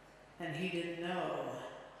 And he didn't know,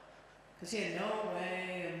 because he had no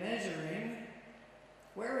way of measuring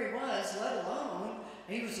where he was, let alone,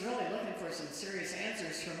 he was really looking for some serious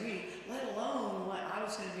answers from me, let alone what I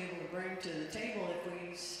was going to be able to bring to the table if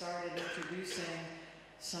we started introducing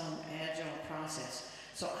some Agile process.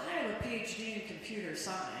 So I have a PhD in computer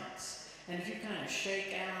science, and if you kind of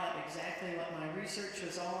shake out exactly what my research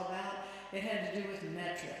was all about, it had to do with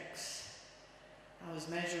metrics. I was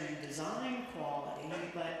measuring design quality,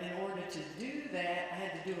 but in order to do that, I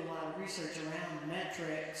had to do a lot of research around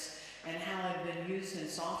metrics and how it had been used in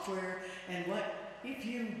software. And what, if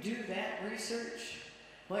you do that research,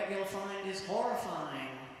 what you'll find is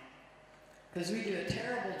horrifying. Because we do a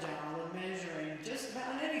terrible job of measuring just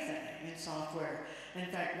about anything in software. In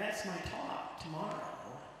fact, that's my talk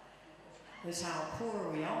tomorrow, is how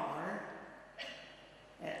poor we are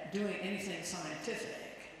at doing anything scientific.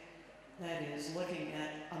 That is, looking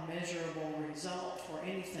at a measurable result for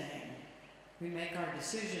anything. We make our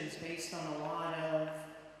decisions based on a lot of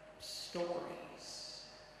stories,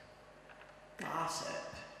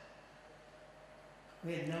 gossip.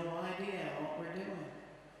 We have no idea what we're doing.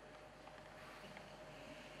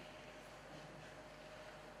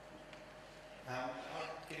 I'll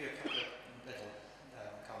give you a couple of little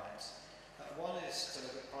comments. One is to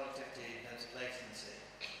look at productivity in terms of latency.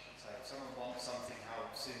 So if someone wants something, how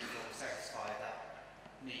soon will we satisfy that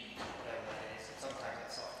need, whatever that is, and sometimes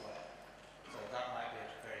that's software. So that might be a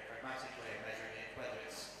very pragmatic way of measuring it, whether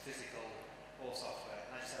it's physical or software.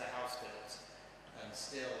 And I just had a house built, and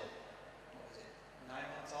still, 9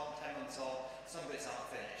 months on, 10 months on, some bits aren't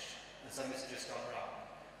finished, and some bits have just gone wrong.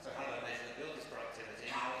 So how do I measure the builder's productivity?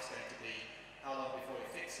 Now it's going to be how long before he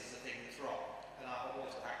fixes the thing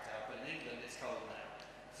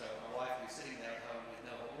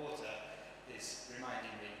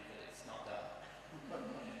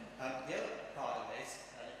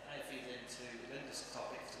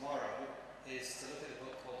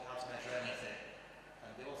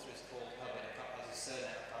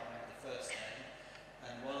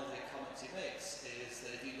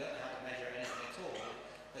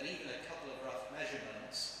then even a couple of rough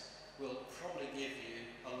measurements will probably give you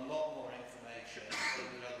a lot more information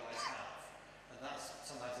than you'd otherwise have. And that's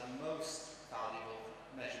sometimes the most valuable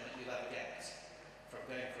measurement you'll ever get, from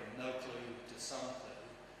going from no clue to some clue.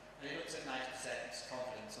 And it looks at 90%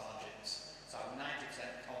 confidence margins. So I'm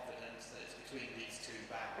 90% confident that it's between these two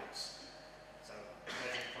bounds. So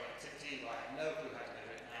measuring productivity, well, I have no clue how to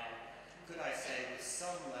measure it now. Could I say with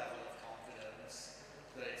some level of confidence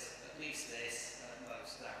that it's at least this and at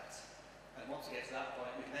most that? And once we get to that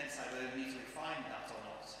point, we can then decide whether we need to refine that or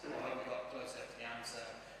not. Or have we got closer to the answer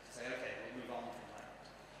to say, okay, we'll move on from that.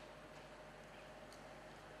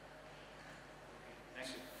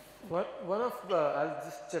 Thank you. I'll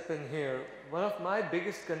just chip in here. One of my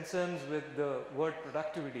biggest concerns with the word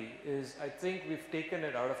productivity is I think we've taken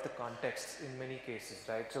it out of the context in many cases,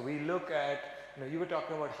 right? So we look at, you were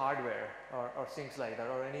talking about hardware or things like that,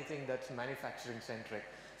 or anything that's manufacturing centric.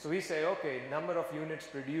 So we say, okay, number of units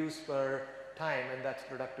produced per time, and that's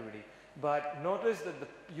productivity. But notice that the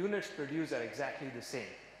units produced are exactly the same.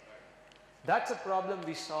 That's a problem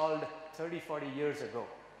we solved 30, 40 years ago.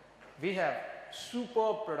 We have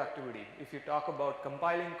superb productivity. If you talk about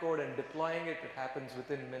compiling code and deploying it, it happens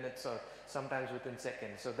within minutes or sometimes within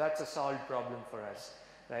seconds. So that's a solved problem for us,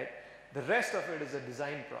 right? The rest of it is a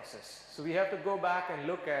design process. So we have to go back and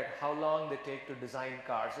look at how long they take to design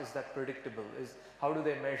cars. Is that predictable? How do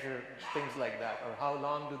they measure things like that? Or how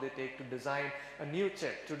long do they take to design a new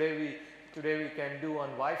chip? Today we can do on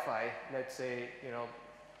Wi-Fi, let's say,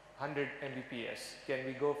 100 Mbps. Can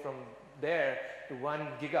we go from there to 1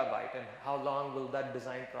 gigabyte, and how long will that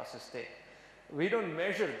design process take? We don't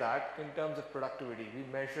measure that in terms of productivity. We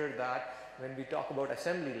measure that when we talk about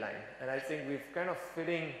assembly line, and I think we've kind of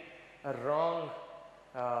fitting a wrong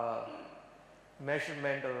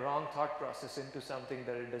measurement or wrong thought process into something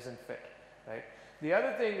that it doesn't fit, right? The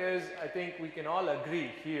other thing is, I think we can all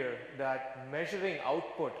agree here that measuring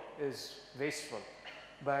output is wasteful,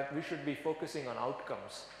 but we should be focusing on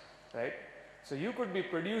outcomes, right? So you could be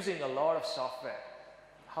producing a lot of software.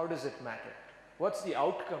 How does it matter? What's the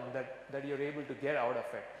outcome that you're able to get out of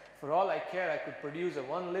it? For all I care, I could produce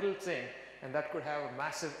one little thing and that could have a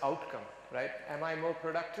massive outcome, right? Am I more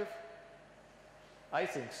productive? I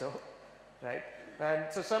think so, right? And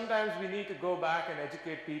so sometimes we need to go back and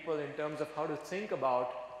educate people in terms of how to think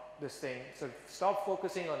about this thing. So stop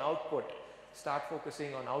focusing on output, start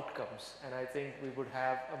focusing on outcomes. And I think we would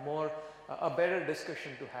have a better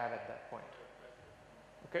discussion to have at that point.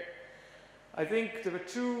 Okay. I think there were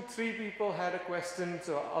 2, 3 people had a question,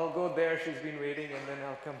 so I'll go there. She's been waiting, and then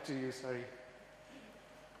I'll come to you. Sorry.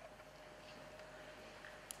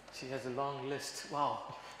 She has a long list.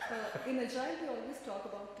 Wow. In Agile, we always talk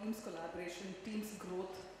about teams collaboration, teams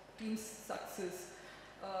growth, teams success.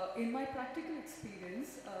 In my practical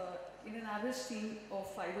experience, in an average team of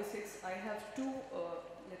 5 or 6, I have 2,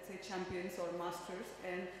 let's say, champions or masters,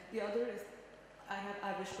 and the other is I have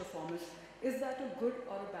average performers. Is that a good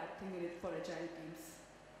or a bad thing in it for Agile teams?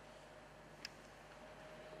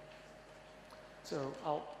 So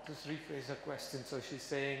I'll just rephrase her question. So she's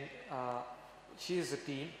saying she is a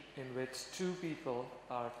team in which 2 people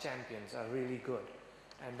are champions, are really good,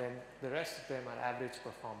 and then the rest of them are average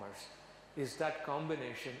performers. Is that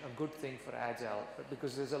combination a good thing for Agile?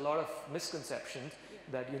 Because there's a lot of misconceptions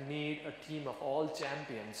that you need a team of all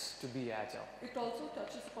champions to be Agile. It also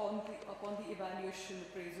touches upon the evaluation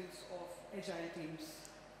appraisals of Agile teams.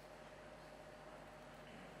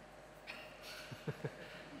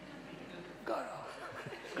 Gaurav,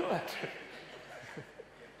 go ahead.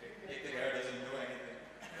 If the guy doesn't know anything,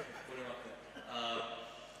 put him up there.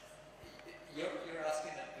 You're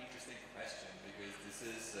asking an interesting question, because this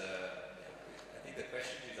is, I think the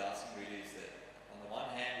question she's asking really is that on the one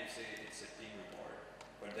hand you say it's a team reward,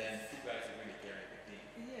 but then 2 guys are really carrying the team.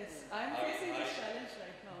 Yes, I'm facing this challenge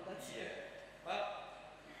right now. That's Well,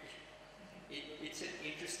 it's an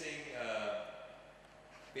interesting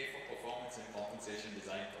pay for performance and compensation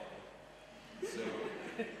design problem. So,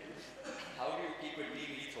 how do you keep a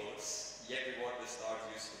team ethos yet reward the stars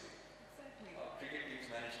usefully? Exactly. Cricket teams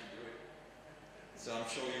manage to do it. So I'm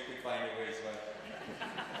sure you could find a way as well.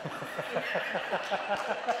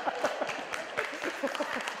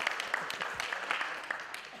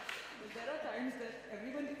 There are times that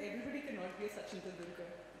everybody cannot be a Sachin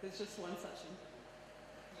Tendulkar. There's just one Sachin.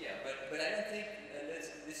 Yeah, but I don't think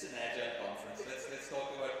this is an Agile conference. Let's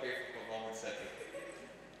talk about pay for performance setting.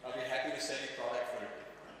 I'll be happy to sell you product for it.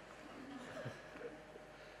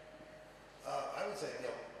 I would say,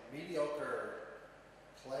 mediocre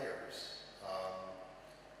players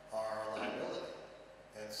are a liability,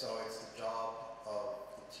 and so it's the job of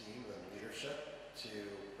the team and leadership to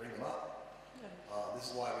bring them up. This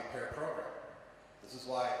is why we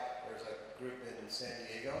group in San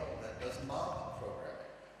Diego that does mob programming.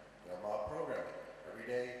 Mob programming. Every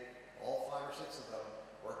day, all 5 or 6 of them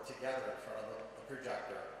work together in front of a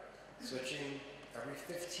projector, switching every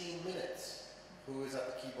 15 minutes who is at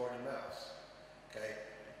the keyboard and mouse. Okay?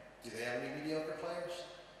 Do they have any mediocre players?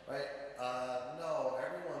 Right? No,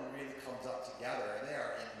 everyone really comes up together and they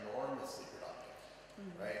are enormously productive.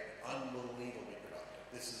 Right? Unbelievably productive.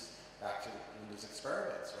 This is back to Linda's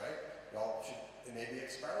experiments, right? Y'all should maybe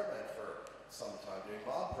experiment for some time doing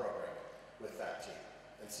mob programming with that team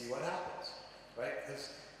and see what happens, right? Because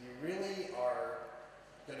you really are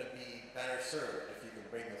going to be better served if you can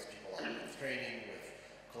bring those people up with training, with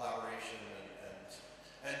collaboration,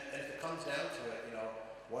 and if it comes down to it,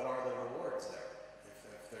 what are the rewards there?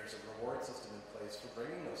 If there's a reward system in place for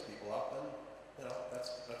bringing those people up, then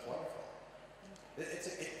that's wonderful.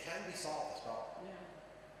 It can be solved as well.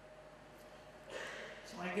 Yeah.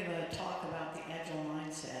 So I give a talk about the Agile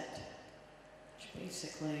mindset, which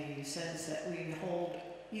basically says that we hold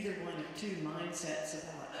either one of 2 mindsets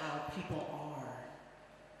about how people are.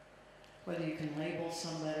 Whether you can label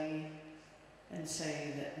somebody and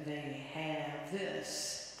say that they have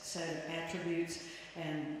this set of attributes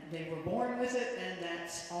and they were born with it and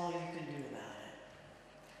that's all you can do about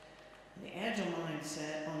it. The Agile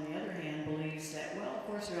mindset, on the other hand, believes that, well, of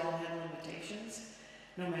course we all have limitations.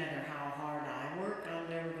 No matter how hard I work, I'm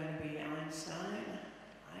never going to be Einstein.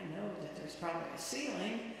 I know that there's probably a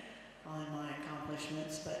ceiling on my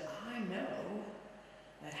accomplishments, but I know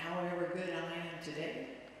that however good I am today,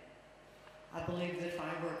 I believe that if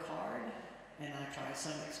I work hard and I try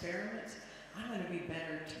some experiments, I'm going to be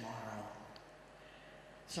better tomorrow.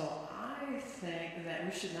 So I think that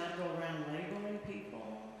we should not go around labeling people,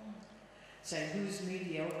 say who's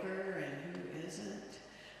mediocre and who isn't.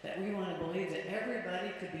 That we want to believe that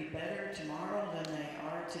everybody could be better tomorrow than they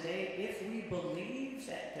are today if we believe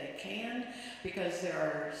that they can, because there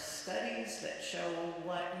are studies that show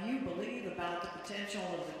what you believe about the potential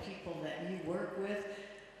of the people that you work with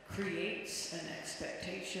creates an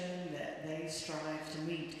expectation that they strive to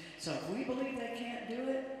meet. So if we believe they can't do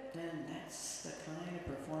it, then that's the kind of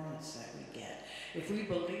performance that we get. If we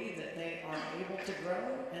believe that they are able to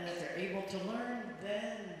grow and that they're able to learn,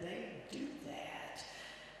 then they do that.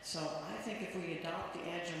 So I think if we adopt the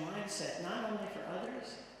Agile mindset, not only for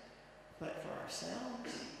others, but for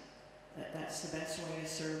ourselves, that's the best way to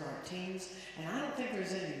serve our teams. And I don't think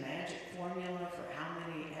there's any magic formula for how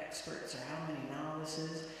many experts or how many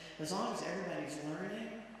novices. As long as everybody's learning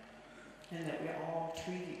and that we all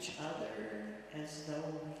treat each other as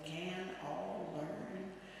though we can all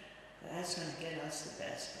learn, that's going to get us the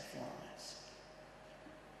best performance.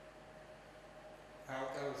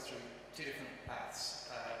 I'll go through 2 different paths.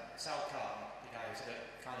 Sal Khan, the guy who's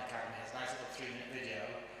at Khan Academy, has a nice little 3-minute video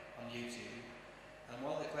on YouTube. And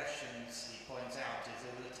one of the questions he points out is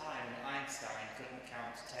there was a time when Einstein couldn't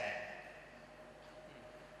count to 10.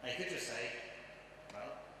 Now you could just say,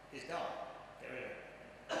 well, he's gone. Get rid of it.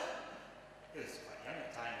 He was quite young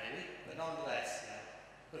at the time maybe, but nonetheless,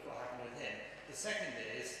 look what happened with him. The second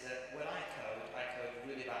is that when I code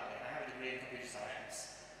really badly. I have a degree in computer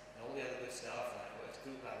science and all the other good stuff.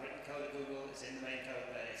 Google, I've written code at Google, it's in the main code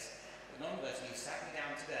base. But nonetheless, if you sat me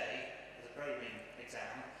down today as a programming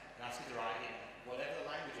exam and asked me to write in whatever the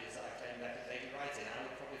languages that I claim that they could write in, I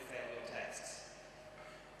would probably fail your tests.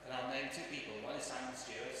 And I'll name 2 people. One is Simon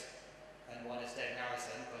Stewart and one is Dave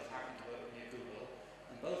Allison, both happen to work with me at Google.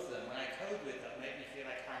 And both of them, when I code with them, make me feel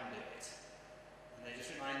I can do it. And they just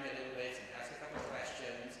remind me a little bit and ask a couple of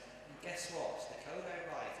questions. And guess what? The code I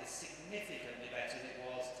write is significantly better than it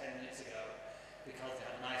was 10 minutes ago, because they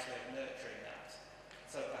have a nice way of nurturing that.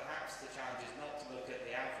 So perhaps the challenge is not to look at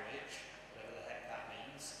the average, whatever the heck that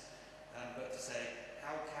means, but to say,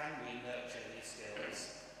 how can we nurture these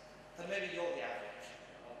skills? And maybe you're the average,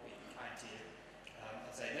 I'll be kind to you, and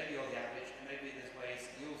say, maybe you're the average, and maybe there's ways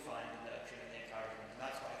you'll find the nurturing and the encouragement, and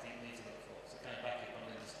that's what I think we need to look for. So kind of back up on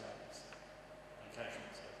Linda's guidance.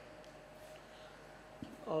 Encouragement, so.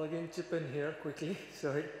 I'll again chip in here quickly.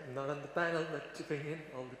 Sorry, I'm not on the panel, but chipping in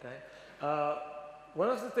all the time. One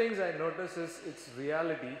of the things I notice is it's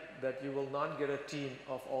reality that you will not get a team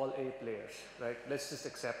of all A players, right? Let's just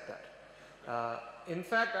accept that. In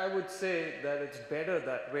fact, I would say that it's better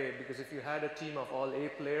that way, because if you had a team of all A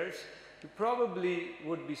players, you probably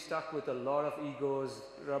would be stuck with a lot of egos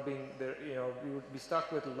rubbing their, you would be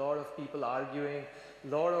stuck with a lot of people arguing,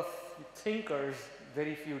 a lot of thinkers,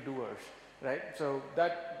 very few doers, right? So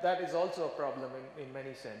that is also a problem in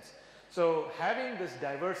many sense. So having this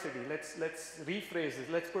diversity, let's rephrase this,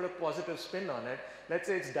 let's put a positive spin on it. Let's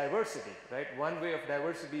say it's diversity, right? One way of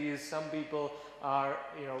diversity is some people are,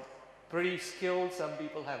 pretty skilled, some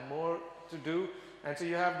people have more to do, and so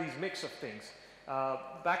you have these mix of things.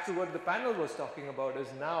 Back to what the panel was talking about is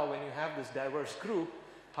now when you have this diverse group,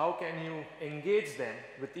 how can you engage them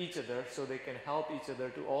with each other so they can help each other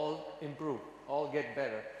to all improve, all get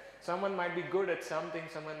better. Someone might be good at something,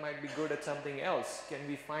 someone might be good at something else. Can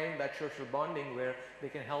we find that social bonding where they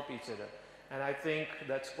can help each other? And I think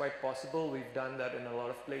that's quite possible. We've done that in a lot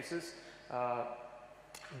of places.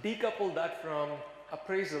 Decouple that from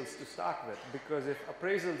appraisals to start with, because if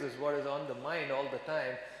appraisals is what is on the mind all the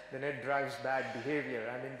time, then it drives bad behavior.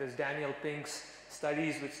 I mean, there's Daniel Pink's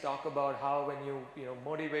studies which talk about how when you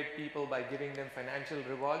motivate people by giving them financial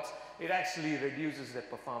rewards, it actually reduces their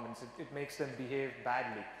performance. It makes them behave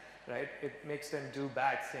badly, right? It makes them do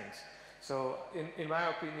bad things. So in my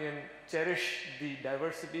opinion, cherish the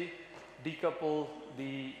diversity, decouple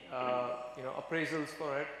the appraisals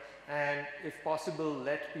for it, and if possible,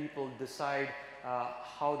 let people decide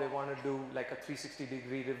how they want to do like a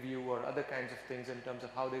 360-degree review or other kinds of things in terms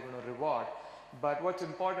of how they're going to reward. But what's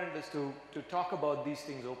important is to talk about these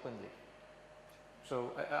things openly.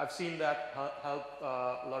 So I've seen that help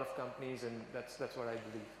a lot of companies, and that's what I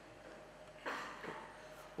believe.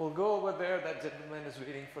 We'll go over there. That gentleman is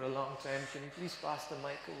waiting for a long time. Can you please pass the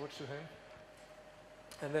mic over to him?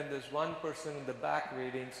 And then there's one person in the back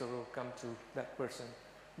waiting, so we'll come to that person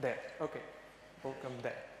there. Okay, we'll come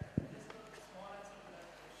there.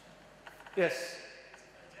 Yes.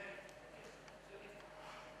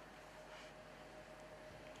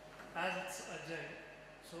 As it's agile,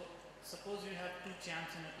 so suppose you have 2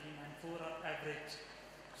 champs in a team and 4 are average.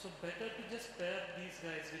 So better to just pair these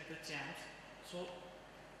guys with the champs. So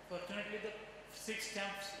fortunately the 6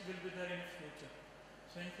 champs will be there in the future.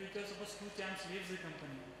 So in future, suppose 2 champs leaves the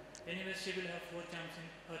company. Anyway, she will have 4 champs in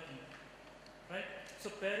her team. Right? So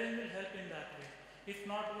pairing will help in that way. If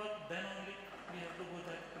not work, then only we have to go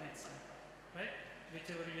that next time. Right?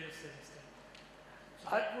 Whichever you have suggested. So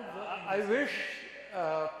that would work. I wish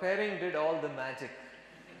pairing did all the magic.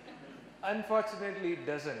 Unfortunately, it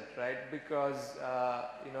doesn't, right? Because,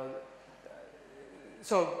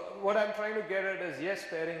 so what I'm trying to get at is, yes,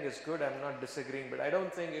 pairing is good, I'm not disagreeing, but I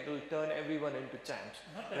don't think it will turn everyone into champs.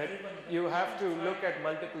 Right? You have to look at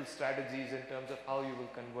multiple strategies in terms of how you will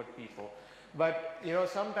convert people. But,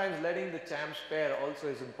 sometimes letting the champs pair also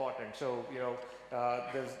is important. So,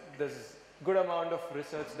 there's good amount of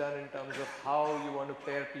research done in terms of how you want to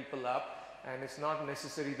pair people up. And it's not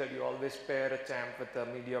necessary that you always pair a champ with a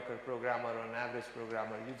mediocre programmer or an average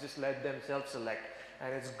programmer. You just let them self-select.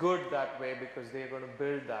 And it's good that way because they're going to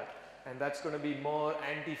build that. And that's going to be more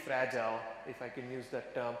anti-fragile, if I can use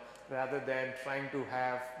that term, rather than trying to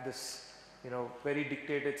have this, very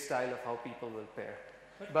dictated style of how people will pair.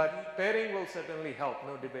 But pairing will certainly help,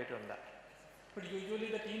 no debate on that. But usually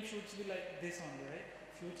the team should be like this only, right?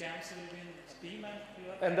 Few champs will be in team and few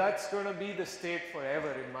are... And that's going to be the state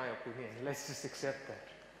forever, in my opinion. Let's just accept that.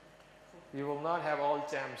 You will not have all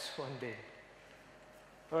champs one day.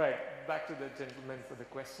 All right, back to the gentleman for the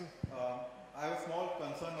question. I have a small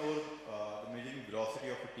concern over the measuring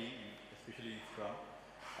velocity of a team, especially in Scrum.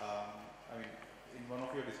 In one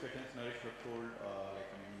of your discussions, Naresh, you told,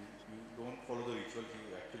 you don't follow the rituals,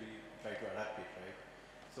 you actually try to adapt it, right?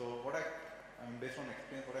 So based on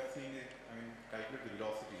experience, what I've seen is, calculate the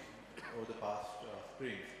velocity over the past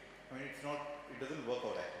sprints. It doesn't work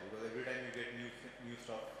out actually, because every time you get new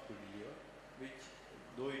stuff to deliver, which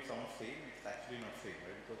though it sounds same, it's actually not same,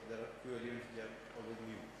 right? Because there are few elements which are always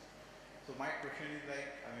new. So my question is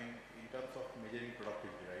in terms of measuring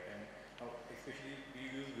productivity, right? And especially we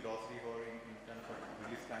use velocity for in terms of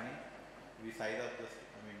release planning. We size up the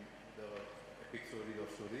epic stories or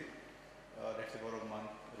stories. Let's say for a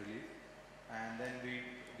month release. And then we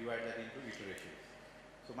divide that into iterations.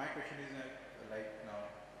 So my question is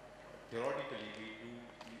now, theoretically we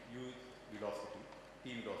use velocity,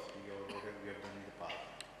 team velocity or whatever we have done in the past,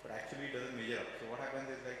 but actually it doesn't measure up. So what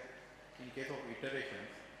happens is in case of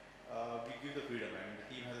iterations, we give the freedom, the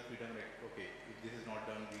team has the freedom okay, if this is not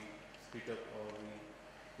done, we split up or we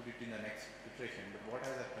put it in the next iteration. But what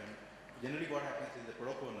has happened, generally what happens is the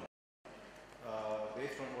product owner,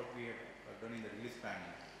 based on what we have done in the release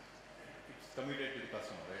planning, committed to the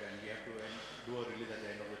customer, right? And we have to do a release at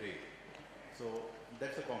the end of the day. So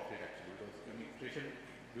that's a conflict actually, because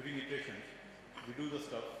during iterations, we do the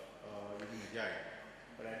stuff using Agile,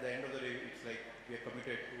 but at the end of the day, it's like we are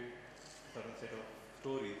committed to a certain set of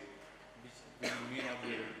stories which we may not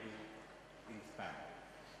be able to do in span.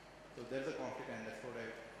 So there's a conflict, and that's what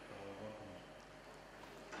I want to know.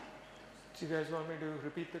 Do you guys want me to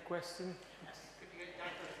repeat the question?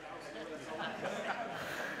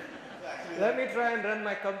 Let me try and run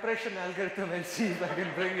my compression algorithm and see if I can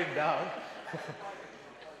bring it down.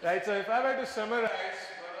 Right, so if I were to summarize,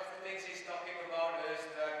 one of the things he's talking about is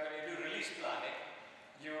that when you do release planning,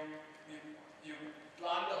 you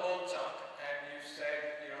plan the whole chunk and you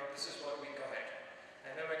said, this is what we commit.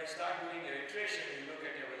 And then when you start doing your iteration, you look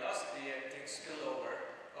at your velocity and things spill over.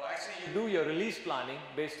 Or actually, you do your release planning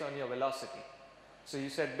based on your velocity. So you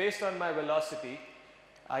said, based on my velocity,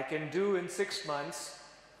 I can do in 6 months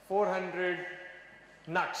 400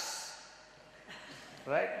 nuts,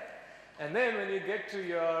 right? And then when you get to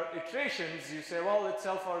your iterations, you say, well, it's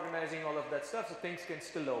self-organizing, all of that stuff, so things can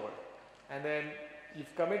spill over. And then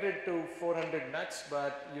you've committed to 400 nuts,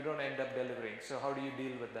 but you don't end up delivering. So how do you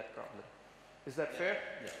deal with that problem? Is that fair?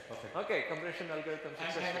 Yeah, perfect. Okay, compression algorithm.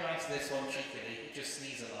 I'm going to answer this one cheekily. Just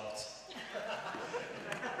sneeze a lot.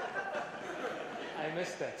 I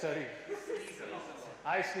missed that, sorry.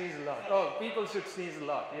 I sneeze a lot. Oh, people should sneeze a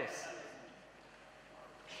lot, yes.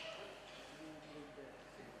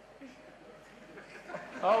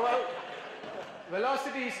 Oh, well,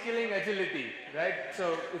 velocity is killing agility, right?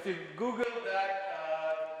 So if you Google that,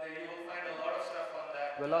 you will find a lot of stuff on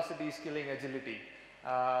that. Velocity is killing agility.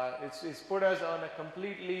 It's put us on a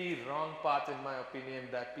completely wrong path, in my opinion,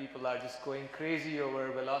 that people are just going crazy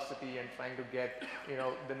over velocity and trying to get,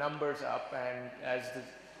 the numbers up. And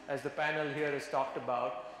as the panel here has talked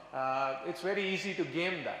about, it's very easy to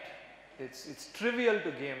game that. It's trivial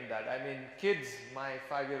to game that. I mean, kids, my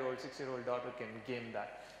 5-year-old, 6-year-old daughter can game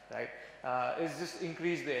that, right? It's just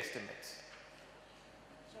increase the estimates.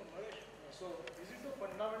 So is it a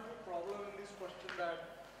fundamental problem in this question that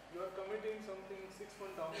you are committing something 6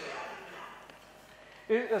 months down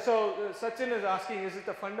the line? So Sachin is asking, is it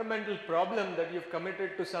a fundamental problem that you've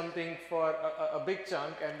committed to something for a big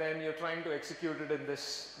chunk and then you're trying to execute it in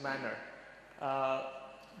this manner?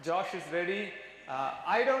 Josh is ready.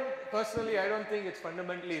 I don't think it's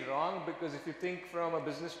fundamentally wrong, because if you think from a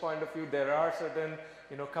business point of view, there are certain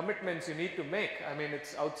commitments you need to make. I mean,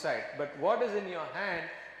 it's outside. But what is in your hand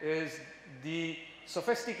is the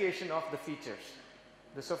sophistication of the features,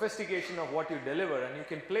 the sophistication of what you deliver, and you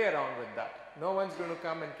can play around with that. No one's going to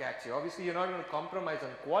come and catch you. Obviously, you're not going to compromise on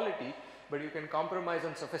quality, but you can compromise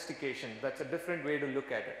on sophistication. That's a different way to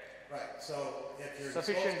look at it. Right. So if you're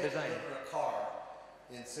Sufficient supposed to design. deliver a car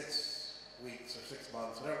in 6 weeks or 6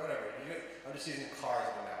 months, whatever. I'm just using cars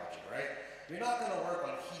as an analogy, right? You're not going to work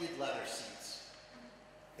on heated leather seats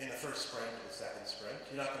in the first sprint or the second sprint.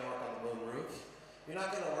 You're not going to work on the moon roof. You're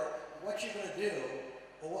not going to work. What you're going to do,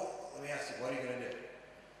 let me ask you, what are you going to do?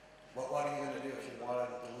 What are you going to do if you want to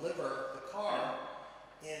deliver the car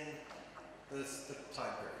in the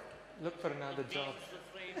time period? Look for another job.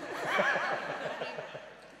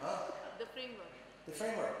 Huh? The framework. The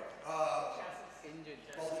framework. Well,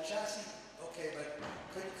 the chassis, okay, but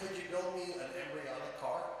could you build me an embryonic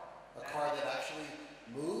car? A car that actually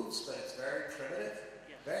moves, but it's very primitive?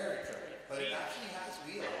 Very primitive. But it actually has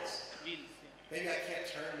wheels. Maybe I can't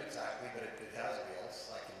turn exactly, but it has wheels.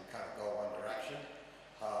 I can kind of go one direction.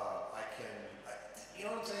 You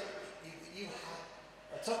know what I'm saying? You have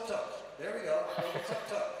a tuk-tuk. There we go. Build a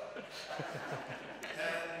tuk-tuk.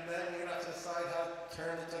 And then you're going to have to decide how to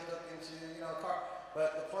turn the tuk-tuk into, a car.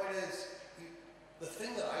 But the point is, the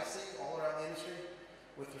thing that I see all around the industry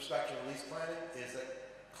with respect to release planning is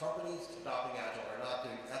that companies adopting Agile are not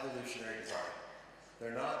doing evolutionary design.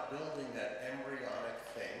 They're not building that embryonic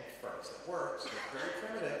thing first that works, that's very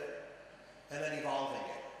primitive, and then evolving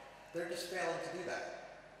it. They're just failing to do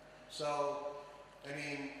that. So, I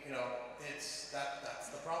mean, that's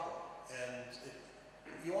the problem. And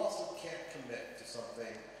you also can't commit to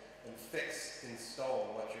something and fix in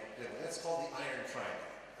stone what you're doing. That's called the iron triangle.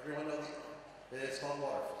 Everyone know it's called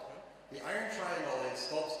waterfall. The iron triangle is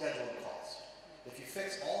scope, schedule, and cost. If you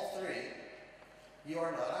fix all three, you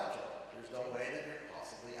are not agile. There's no way that you're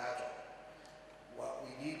possibly agile. What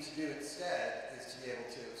we need to do instead is to be able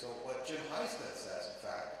to, so what Jim Highsmith says, in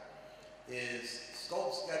fact, is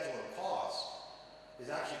scope, schedule, and cost is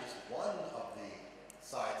actually just one of the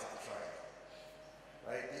sides of the triangle.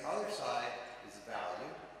 Right? The other side is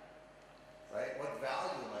value. Right? What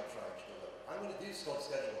value am I trying to deliver? I'm going to do scope,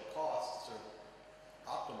 schedule, and cost to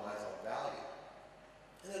optimize on value.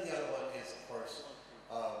 And then the other one is, of course,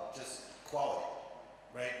 just quality,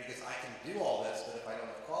 right? Because I can do all this, but if I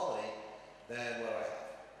don't have quality, then what do I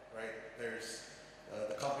have, right? There's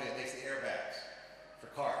the company that makes the airbags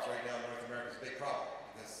for cars. Right now in North America is a big problem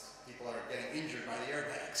because people are getting injured by the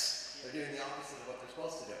airbags. They're doing the opposite of what they're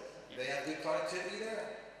supposed to do. Do they have good productivity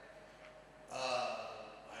there?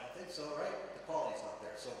 I don't think so, right? The quality's not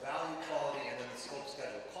there. So value, quality, and then the scope,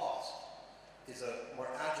 schedule, cost is a more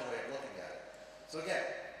agile way of looking at it. So again,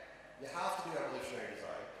 you have to do evolutionary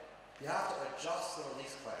design. You have to adjust the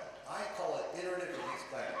release plan. I call it iterative release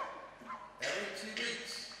planning.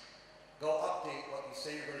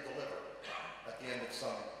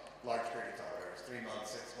 large period of time, whether it's 3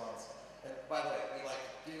 months, 6 months. And by the way, we like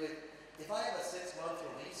to do it. If I have a 6-month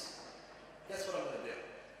release, guess what I'm going to do?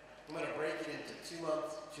 I'm going to break it into 2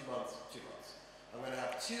 months, 2 months, 2 months. I'm going to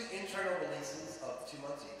have 2 internal releases of 2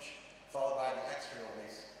 months each, followed by the external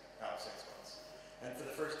release out of 6 months. And for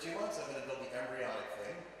the first 2 months, I'm going to build the embryonic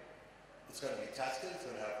thing. It's going to be tested, it's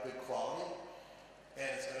going to have good quality, and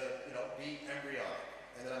it's going to, be embryonic.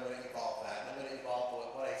 And then I'm going to evolve that, and I'm going to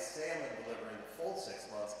evolve what I say I'm going to deliver in the full 6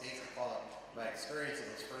 months based upon my experience in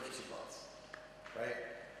those first 2 months, right?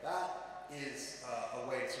 That is a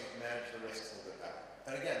way to sort of manage the risks a little bit better.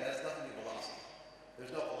 And again, that has nothing to do with velocity.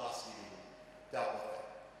 There's no velocity being dealt with there.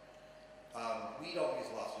 We don't use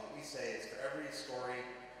velocity. What we say is for every story,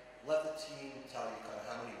 let the team tell you kind of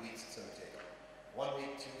how many weeks it's going to take them. 1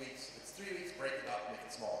 week, 2 weeks. If it's 3 weeks, break it up, make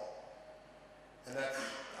it smaller. And that's,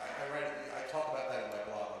 I talk about that in my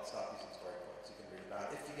blog on Stop Using Story Points. You can read about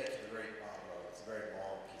it if you get to the very bottom of it. It's a very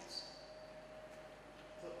long piece.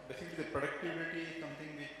 So basically the productivity is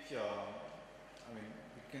something which,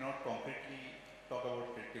 we cannot concretely talk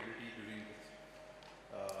about predictability during this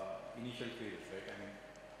initial phase, right?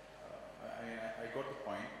 I got the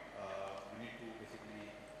point. We need to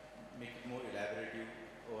basically make it more elaborative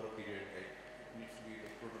over a period, right? It needs to be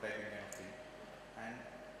like prototyping kind of thing. And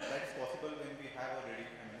that is possible when we have already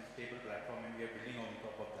stable platform and we are building on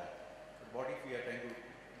top of that. But what if we are trying to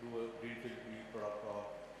do a greenfield new product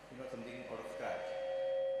or something out of scratch?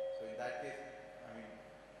 So in that case,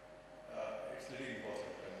 it's literally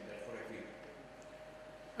impossible. That's what I feel.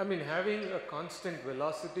 Having a constant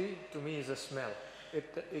velocity to me is a smell.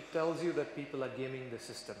 It tells you that people are gaming the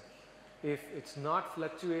system. If it's not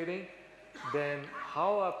fluctuating, then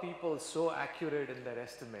how are people so accurate in their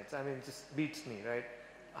estimates? It just beats me, right?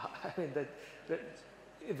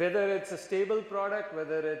 Whether it's a stable product,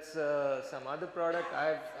 whether it's some other product,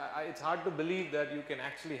 it's hard to believe that you can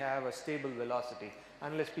actually have a stable velocity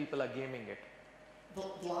unless people are gaming it.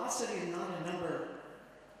 Velocity is not a number.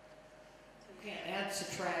 You can't add,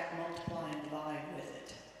 subtract, multiply, and divide with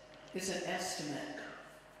it. It's an estimate.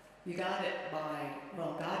 You got it by,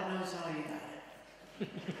 God knows how you got it.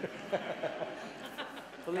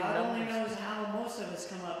 God only knows how most of us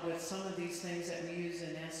come up with some of these things that we use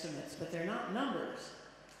in estimates, but they're not numbers.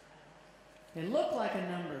 They look like a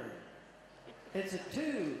number. It's a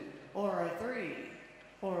 2 or a 3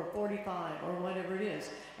 or 45 or whatever it is.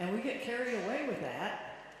 And we get carried away with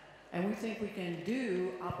that, and we think we can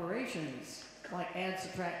do operations like add,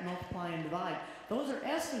 subtract, multiply, and divide. Those are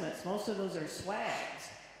estimates. Most of those are swags.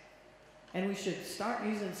 And we should start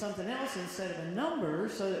using something else instead of a number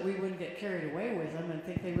so that we wouldn't get carried away with them and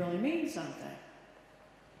think they really mean something.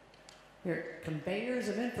 They're conveyors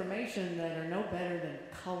of information that are no better than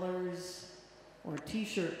colors or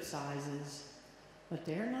t-shirt sizes, but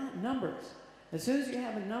they're not numbers. As soon as you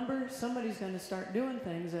have a number, somebody's going to start doing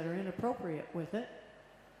things that are inappropriate with it,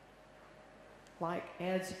 like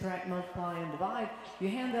add, subtract, multiply, and divide. You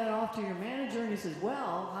hand that off to your manager and he says,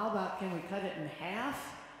 well, how about can we cut it in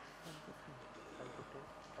half?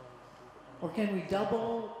 Or can we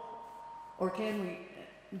double? Or can we,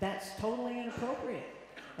 that's totally inappropriate.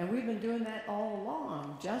 And we've been doing that all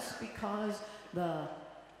along just because the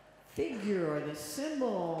figure or the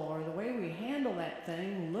symbol or the way we handle that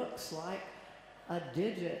thing looks like a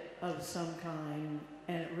digit of some kind,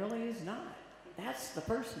 and it really is not. That's the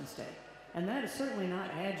first mistake. And that is certainly not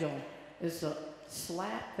Agile, is to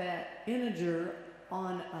slap that integer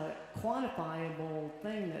on a quantifiable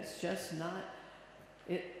thing that's just not,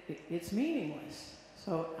 it's meaningless.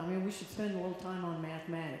 So, we should spend a little time on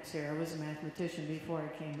mathematics here. I was a mathematician before I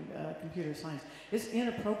came computer science. It's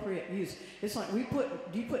inappropriate use. It's like do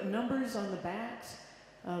you put numbers on the backs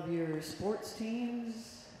of your sports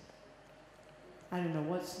teams? I don't know,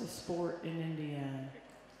 what's the sport in India?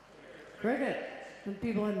 Cricket. And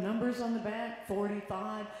people have numbers on the back,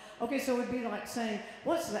 45. Okay, so it would be like saying,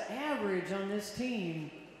 what's the average on this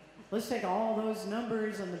team? Let's take all those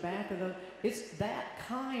numbers on the back of those. It's that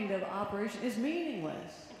kind of operation is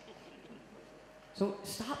meaningless. So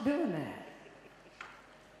stop doing that.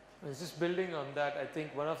 Just building on that, I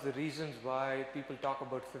think one of the reasons why people talk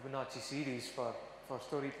about Fibonacci series for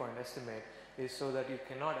story point estimate is so that you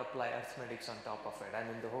cannot apply arithmetics on top of it.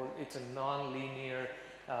 It's a non-linear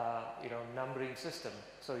numbering system,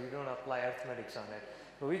 so you don't apply arithmetics on it.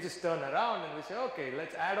 But we just turn around and we say, okay,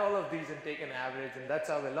 let's add all of these and take an average, and that's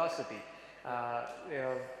our velocity.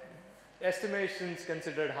 Estimations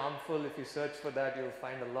considered harmful. If you search for that, you'll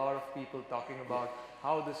find a lot of people talking about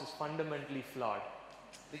how this is fundamentally flawed.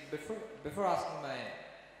 Before asking my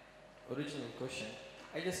original question,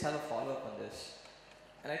 I just have a follow-up on this.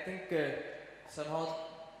 And I think somehow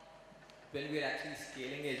when we are actually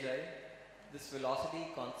scaling Agile, this velocity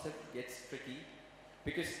concept gets tricky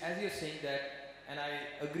because as you're saying that, and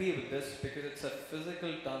I agree with this because it's a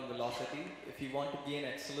physical term, velocity. If you want to gain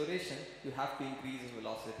acceleration, you have to increase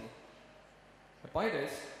velocity. The point is,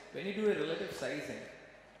 when you do a relative sizing,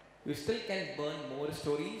 you still can burn more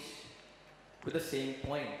stories with the same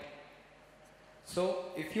point. So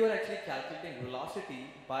if you are actually calculating velocity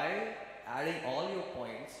by adding all your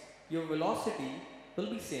points, your velocity will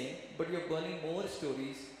be same, but you're burning more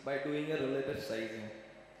stories by doing a relative sizing.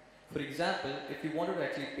 For example, if you wanted to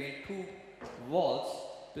actually paint 2 walls,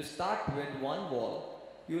 to start with one wall,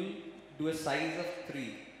 you'll do a size of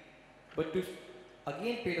 3. But to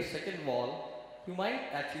again paint a second wall, you might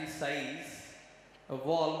actually size a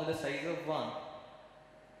wall with a size of 1.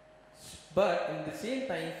 But in the same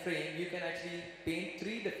time frame, you can actually paint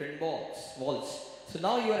 3 different walls. So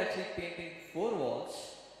now you are actually painting 4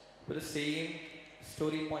 walls with the same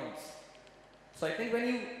story points. So I think when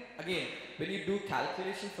you do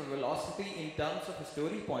calculation for velocity in terms of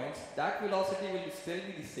story points, that velocity will still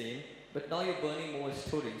be the same, but now you're burning more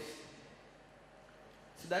stories.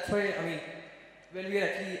 So that's why, when we are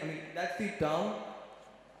actually, that's the term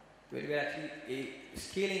when we are actually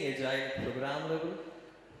scaling Agile at program level.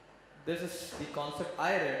 This is the concept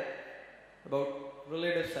I read about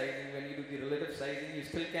relative sizing. When you do the relative sizing, you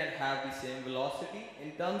still can have the same velocity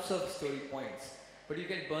in terms of story points, but you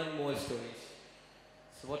can burn more stories.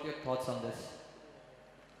 So what are your thoughts on this?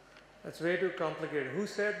 That's way too complicated. Who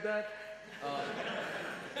said that?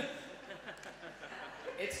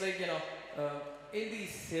 It's like, in the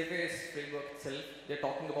Savers framework itself, they're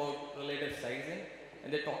talking about relative sizing,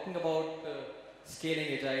 and they're talking about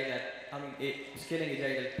scaling Agile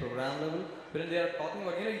at program level. But then they are talking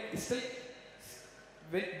about, still,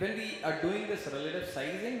 when we are doing this relative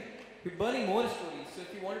sizing, you're burning more stories. So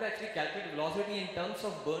if you want to actually calculate velocity in terms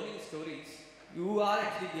of burning stories, you are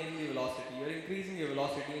actually gaining the velocity. You're increasing your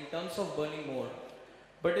velocity in terms of burning more.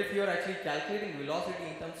 But if you're actually calculating velocity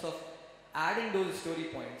in terms of adding those story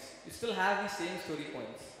points, you still have the same story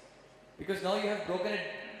points. Because now you have broken it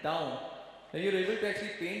down, and you're able to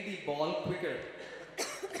actually paint the ball quicker.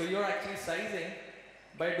 So you're actually sizing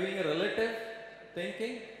by doing a relative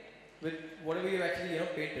thinking with whatever you actually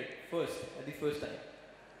painted first, at the first time.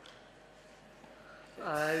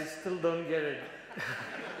 I still don't get it.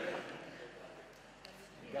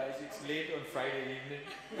 Guys, it's late on Friday evening.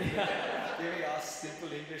 Can we ask simple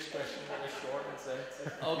English questions that are short and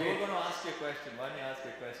sensitive? Okay. We're going to ask you a question. Why don't you ask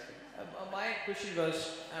your question? My question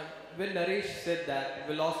was, when Naresh said that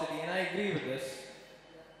velocity, and I agree with this,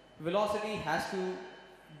 velocity has to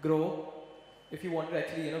grow if you want to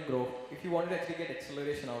actually grow, if you want to actually get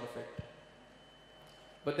acceleration out of it.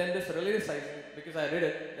 But then this relative sizing, because I read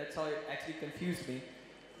it, that's how it actually confused me.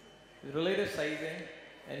 The relative sizing,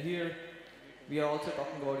 and here we are also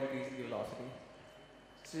talking about increasing the velocity.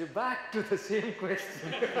 So you're back to the same question. So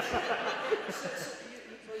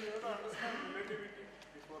you don't understand relativity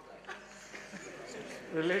before that.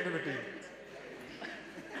 Relativity.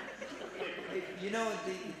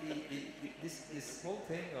 This whole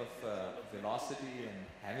thing of velocity and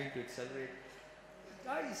having to accelerate,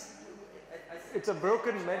 guys, It's a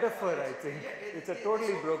broken metaphor, I think. It's a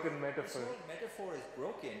totally broken metaphor. This whole metaphor is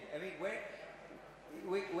broken. I mean, where,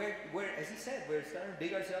 as he said, we're starting to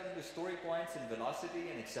dig ourselves into story points and velocity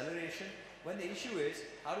and acceleration, when the issue is,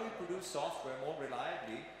 how do we produce software more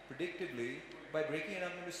reliably, predictably, by breaking it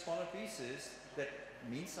up into smaller pieces that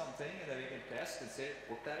mean something and that we can test and say,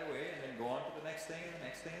 put that away, and then go on to the next thing and the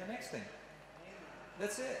next thing and the next thing.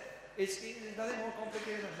 That's it. It's nothing more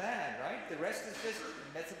complicated than that, right? The rest is just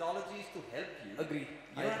methodologies to help you. Agree.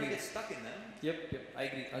 You don't have to get stuck in them. Yep. I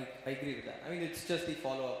agree. I agree with that. I mean, it's just the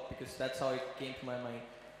follow-up because that's how it came to my mind.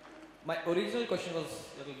 My original question was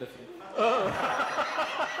a little different.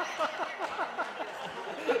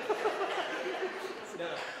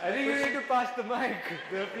 I think you need to pass the mic.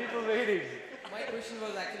 There are people waiting. My question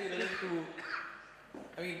was actually related to,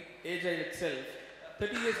 Agile itself.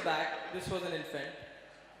 30 years back, this was an infant.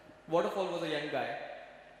 Waterfall was a young guy.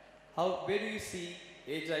 Where do you see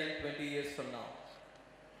Agile 20 years from now?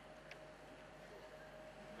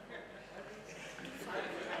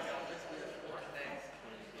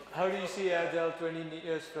 How do you see Agile 20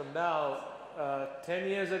 years from now? 10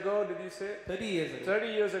 years ago, did you say? 30 years ago. 30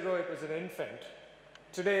 years ago, it was an infant.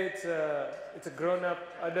 Today, it's a grown-up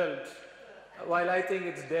adult. While I think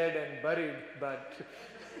it's dead and buried, but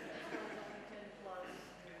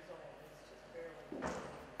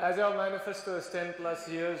Agile Manifesto is 10 plus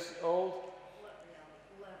years old.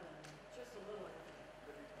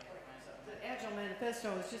 The Agile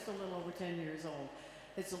Manifesto is just a little over 10 years old.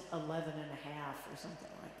 It's 11 and a half or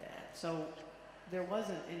something like that. So there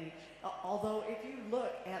wasn't any, although if you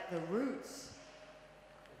look at the roots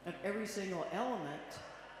of every single element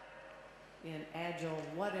in Agile,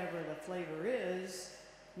 whatever the flavor is,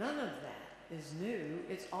 none of that is new.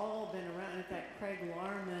 It's all been around. In fact, Craig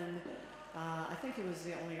Larman, I think he was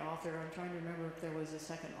the only author, I'm trying to remember if there was a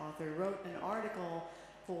second author, wrote an article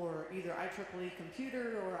for either IEEE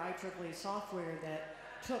Computer or IEEE Software that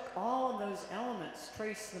took all of those elements,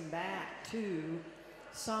 traced them back to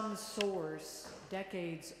some source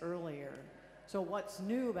decades earlier. So what's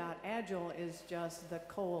new about Agile is just the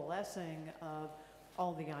coalescing of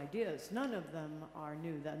all the ideas. None of them are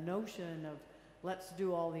new. The notion of let's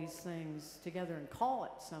do all these things together and call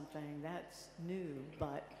it something, that's new.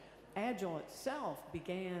 But Agile itself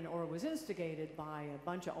began or was instigated by a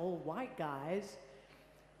bunch of old white guys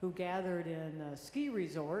who gathered in a ski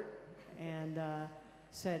resort and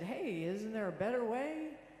said, hey, isn't there a better way?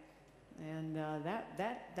 And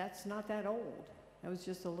that's not that old. That was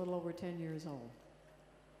just a little over 10 years old.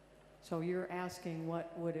 So you're asking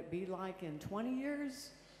what would it be like in 20 years?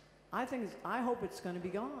 I hope it's going to be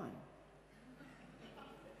gone.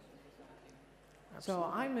 Absolutely.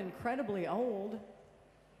 So I'm incredibly old,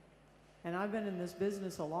 and I've been in this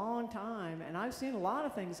business a long time, and I've seen a lot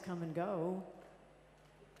of things come and go,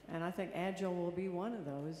 and I think Agile will be one of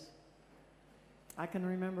those. I can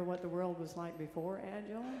remember what the world was like before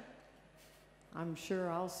Agile. I'm sure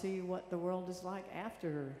I'll see what the world is like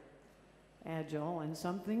after Agile, and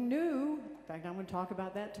something new, in fact, I'm going to talk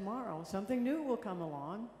about that tomorrow, something new will come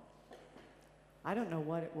along. I don't know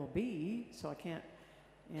what it will be, so I can't,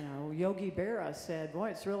 you know, Yogi Berra said, boy,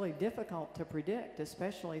 it's really difficult to predict,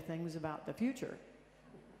 especially things about the future.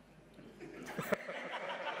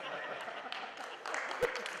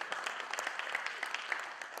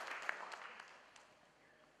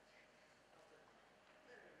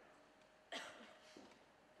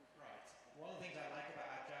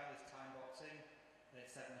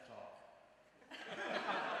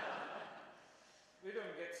 We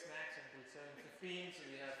don't get snacks until 7:15, so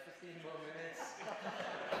we have 15 more minutes.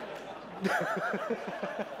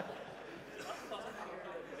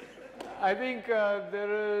 I think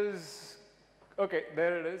there is, okay,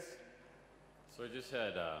 there it is. So I just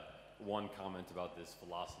had one comment about this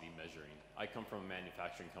velocity measuring. I come from a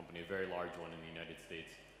manufacturing company, a very large one in the United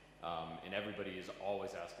States, and everybody is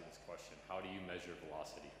always asking this question: how do you measure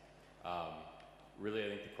velocity? Really,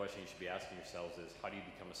 I think the question you should be asking yourselves is, how do you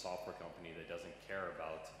become a software company that doesn't care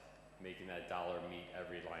about making that dollar meet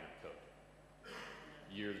every line of code?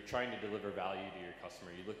 You're trying to deliver value to your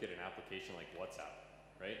customer. You look at an application like WhatsApp,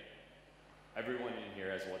 right? Everyone in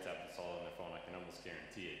here has WhatsApp installed on their phone. I can almost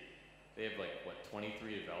guarantee it. They have like, what, 23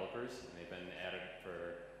 developers, and they've been at it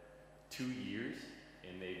for 2 years,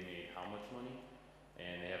 and they've made how much money?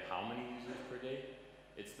 And they have how many users per day?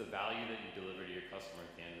 It's the value that you deliver to your customer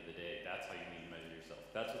at the end of the day. That's how you need to measure yourself.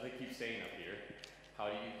 That's what they keep saying up here.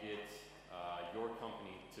 How do you get your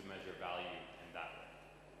company to measure value in that way?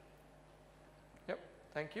 Yep,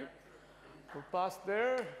 thank you. We'll pass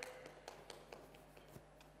there.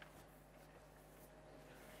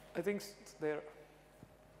 I think it's there.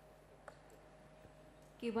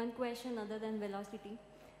 Okay, one question other than velocity.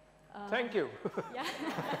 Thank you. Yeah.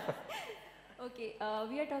 Okay,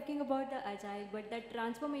 we are talking about the Agile, but that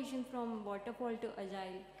transformation from waterfall to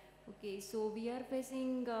Agile. Okay, so we are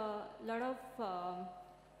facing a lot of,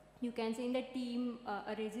 you can say in the team,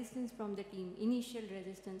 a resistance from the team, initial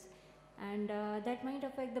resistance. And that might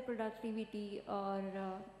affect the productivity or,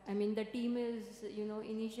 I mean, the team is, you know,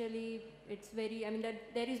 initially it's very, I mean,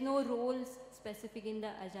 there is no roles specific in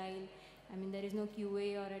the Agile. I mean, there is no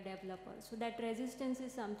QA or a developer. So that resistance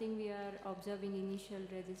is something we are observing, initial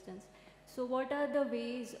resistance. So what are the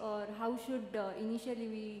ways or how should initially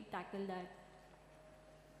we tackle that?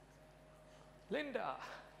 Linda,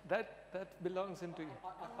 that belongs into you.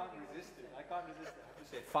 I can't resist it. I can't resist it. I have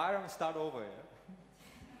to say, fire and start over. Yeah?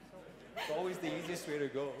 It's always the easiest way to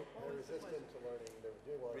go. They're resistant to learning.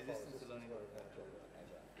 Resistant to learning.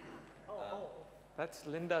 That's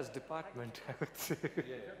Linda's department, I would say.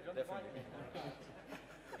 Yeah, definitely.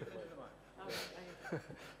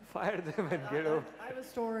 Fire them and get over. I have a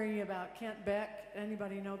story about Kent Beck.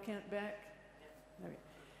 Anybody know Kent Beck?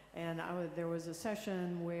 And there was a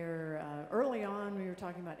session where early on we were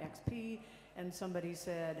talking about XP, and somebody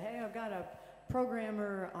said, hey, I've got a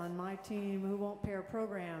programmer on my team who won't pair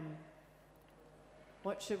program.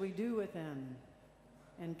 What should we do with him?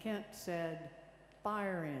 And Kent said,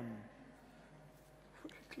 fire him.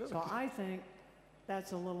 So I think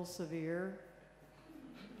that's a little severe.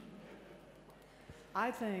 I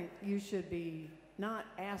think you should be not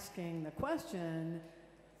asking the question,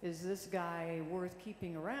 Is this guy worth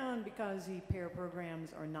keeping around because he pair programs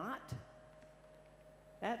or not?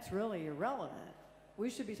 That's really irrelevant. We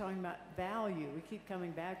should be talking about value. We keep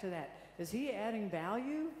coming back to that. Is he adding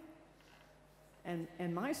value?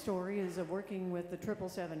 And my story is of working with the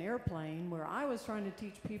 777 airplane, where I was trying to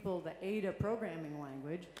teach people the ADA programming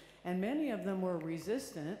language, and many of them were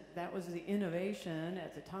resistant. That was the innovation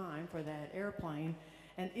at the time for that airplane.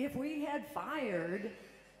 And if we had fired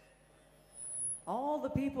all the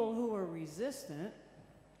people who were resistant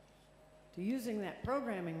to using that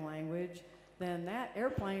programming language, then that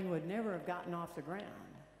airplane would never have gotten off the ground.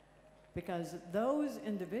 Because those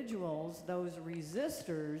individuals, those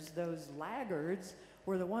resistors, those laggards,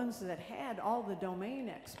 were the ones that had all the domain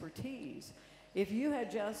expertise. If you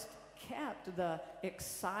had just kept the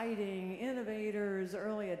exciting innovators,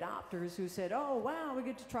 early adopters who said, oh, wow, we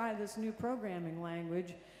get to try this new programming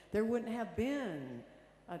language, there wouldn't have been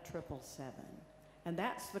a 777. And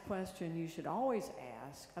that's the question you should always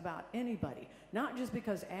ask about anybody. Not just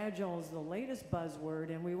because Agile is the latest buzzword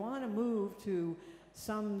and we want to move to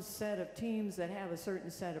some set of teams that have a certain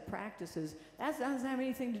set of practices. That doesn't have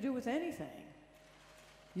anything to do with anything.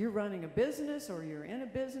 You're running a business, or you're in a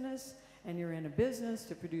business, and you're in a business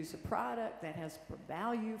to produce a product that has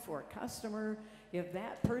value for a customer. If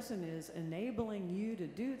that person is enabling you to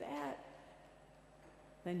do that,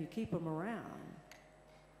 then you keep them around.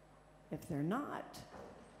 If they're not,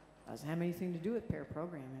 it doesn't have anything to do with pair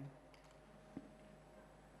programming.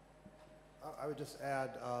 I would just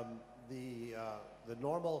add the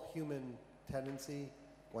normal human tendency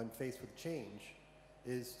when faced with change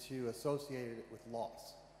is to associate it with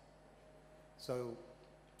loss. So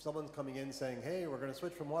someone's coming in saying, hey, we're going to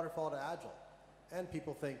switch from waterfall to Agile. And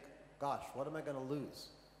people think, gosh, what am I going to lose?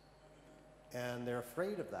 And they're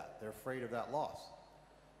afraid of that. They're afraid of that loss.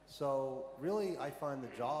 So really, I find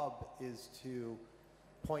the job is to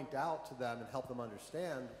point out to them and help them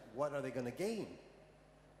understand what are they going to gain,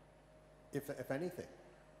 if anything.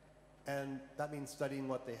 And that means studying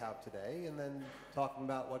what they have today and then talking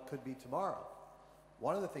about what could be tomorrow.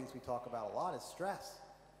 One of the things we talk about a lot is stress.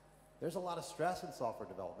 There's a lot of stress in software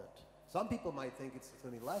development. Some people might think it's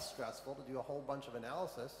going to be less stressful to do a whole bunch of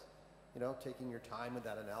analysis, taking your time with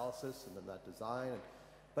that analysis and then that design.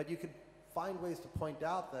 But you could find ways to point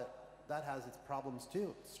out that that has its problems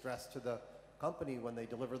too. Stress to the company when they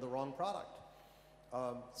deliver the wrong product.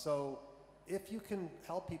 So if you can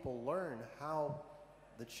help people learn how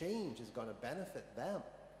the change is going to benefit them,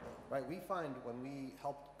 right? We find when we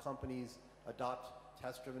help companies adopt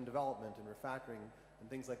test-driven development and refactoring and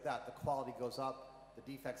things like that, the quality goes up,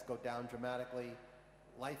 the defects go down dramatically,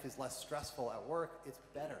 life is less stressful at work, it's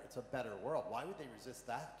better, it's a better world. Why would they resist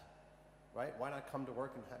that, right? Why not come to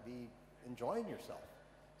work and be enjoying yourself?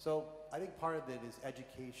 So I think part of it is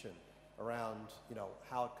education around,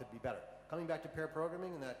 how it could be better. Coming back to pair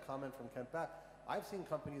programming and that comment from Kent Beck, I've seen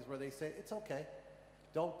companies where they say, it's okay,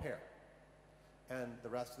 don't pair. And the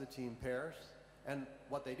rest of the team pairs. And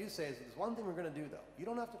what they do say is, there's one thing we're going to do though. You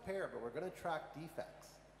don't have to pair, but we're going to track defects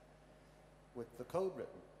with the code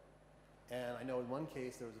written. And I know in one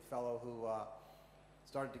case there was a fellow who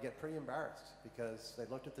started to get pretty embarrassed because they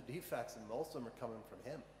looked at the defects and most of them are coming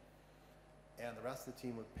from him. And the rest of the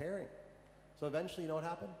team was pairing. So eventually, you know what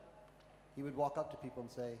happened? He would walk up to people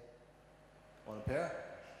and say, want to pair?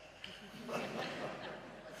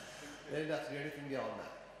 They didn't have to do anything beyond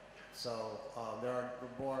that. So there are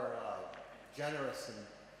more generous and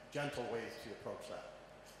gentle ways to approach that.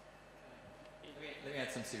 Let me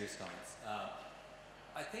add some serious comments.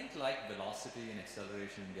 I think like velocity and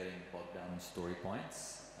acceleration getting bogged down in story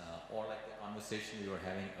points, or like the conversation we were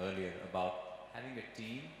having earlier about having a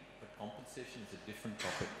team, but compensation is a different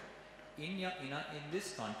topic. In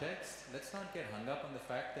this context, let's not get hung up on the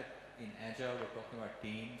fact that in Agile we're talking about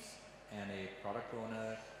teams and a product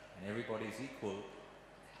owner and everybody is equal.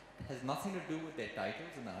 It has nothing to do with their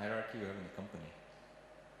titles and the hierarchy you have in the company.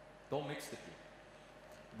 Don't mix the two.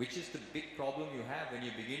 Which is the big problem you have when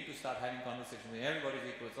you begin to start having conversations. When everybody's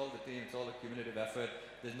equal, it's all the team, it's all a cumulative effort.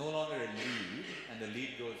 There's no longer a lead, and the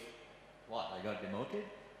lead goes, what, I got demoted?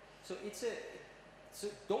 So so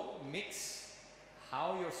don't mix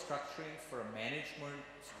how you're structuring for a management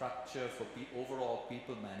structure for overall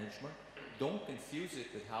people management. Don't confuse it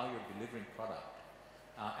with how you're delivering product.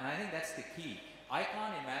 And I think that's the key. I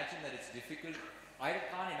can't imagine that it's difficult. I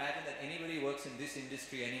can't imagine that anybody works in this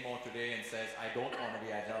industry anymore today and says, I don't want to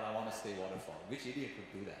be Agile, I want to stay waterfall. Which idiot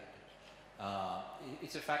would do that?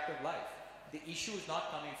 It's a fact of life. The issue is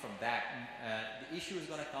not coming from that. The issue is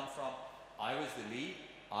going to come from, I was the lead,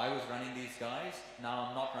 I was running these guys, now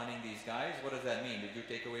I'm not running these guys. What does that mean? Did you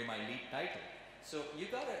take away my lead title? So you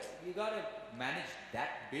gotta manage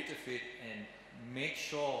that bit of it and make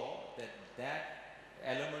sure that that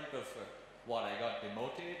element of what I got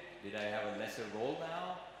demoted, did I have a lesser role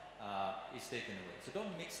now, is taken away. So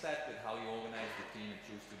don't mix that with how you organize the team and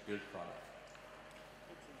choose to build product.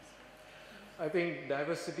 I think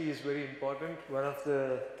diversity is very important. One of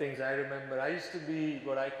the things I remember, I used to be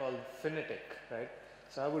what I call fanatic, right?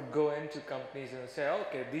 So I would go into companies and say,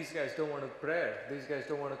 okay, these guys don't want to pray. These guys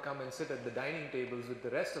don't want to come and sit at the dining tables with the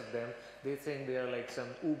rest of them. They think they are like some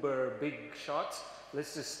uber big shots.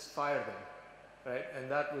 Let's just fire them, right?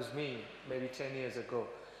 And that was me maybe 10 years ago.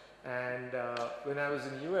 And when I was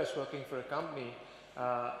in the US working for a company,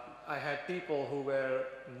 I had people who were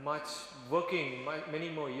working many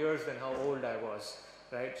more years than how old I was,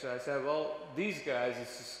 right? So I said, well, these guys,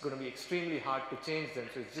 it's just going to be extremely hard to change them.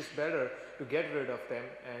 So it's just better to get rid of them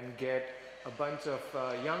and get a bunch of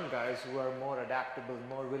young guys who are more adaptable,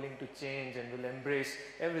 more willing to change and will embrace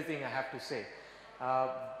everything I have to say.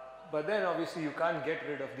 But then obviously you can't get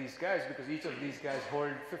rid of these guys because each of these guys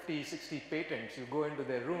hold 50, 60 patents. You go into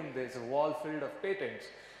their room, there's a wall filled of patents,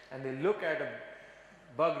 and they look at a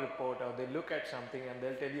bug report or they look at something and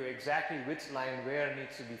they'll tell you exactly which line where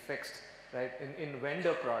needs to be fixed, right? In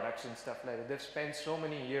vendor products and stuff like that. They've spent so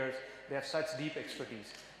many years, they have such deep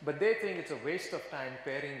expertise. But they think it's a waste of time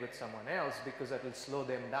pairing with someone else because that will slow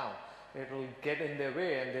them down. It will get in their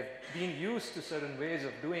way, and they've been used to certain ways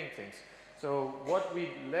of doing things. So what we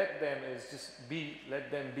let them is just let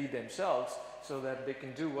them be themselves so that they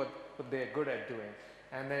can do what they're good at doing.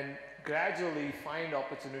 And then gradually find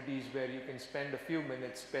opportunities where you can spend a few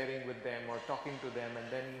minutes pairing with them or talking to them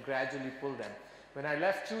and then gradually pull them. When I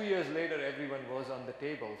left 2 years later, everyone was on the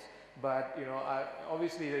tables. But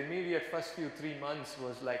obviously the immediate first 3 months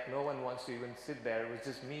was like no one wants to even sit there. It was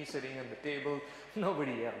just me sitting on the table,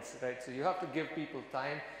 nobody else, right? So you have to give people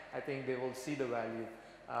time. I think they will see the value.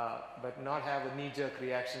 But not have a knee-jerk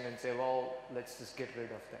reaction and say, well, let's just get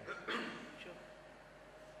rid of them. Sure.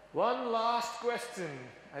 One last question.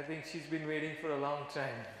 I think she's been waiting for a long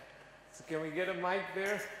time. So can we get a mic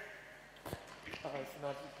there? If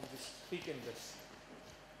not, you can just speak in this.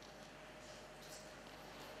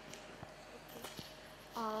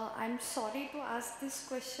 I'm sorry to ask this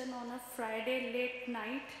question on a Friday late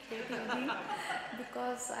night, late evening,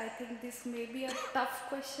 because I think this may be a tough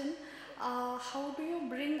question. How do you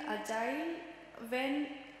bring Agile when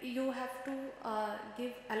you have to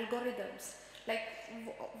give algorithms? Like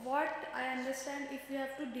what I understand, if we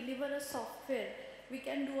have to deliver a software, we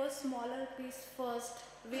can do a smaller piece first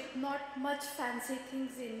with not much fancy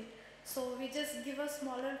things in. So we just give a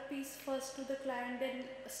smaller piece first to the client, then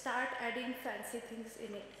start adding fancy things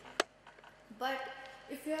in it. But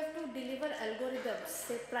if you have to deliver algorithms,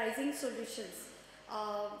 say pricing solutions,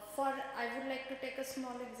 I would like to take a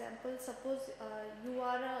small example. Suppose you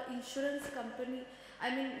are an insurance company.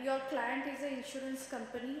 I mean, your client is an insurance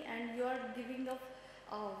company, and you are giving a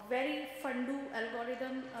very fundu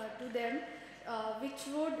algorithm to them, which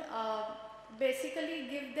would basically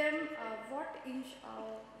give them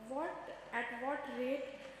at what rate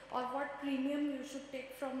or what premium you should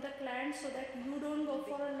take from the client, so that you don't go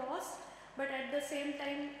for a loss. But at the same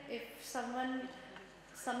time, if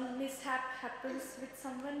some mishap happens with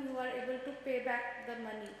someone, you are able to pay back the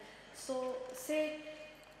money. So say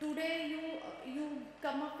today you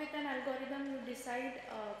come up with an algorithm, you decide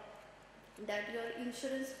that your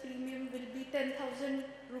insurance premium will be 10,000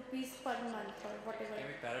 rupees per month or whatever. Can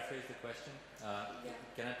we paraphrase the question? Yeah.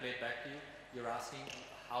 Can I play it back to you? You're asking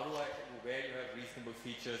where you have reasonable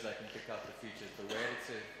features, I can pick up the features, but where it's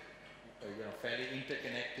a fairly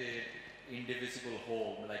interconnected, indivisible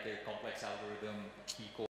whole, like a complex algorithm, key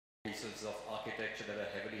core pieces of architecture that are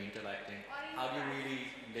heavily interacting, how do you really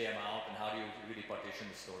lay them out, and how do you really partition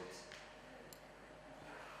the stories?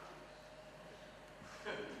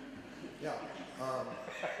 Yeah.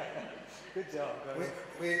 Good job.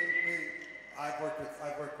 I've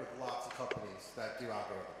worked with lots of companies that do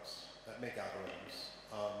algorithms, that make algorithms,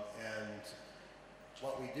 and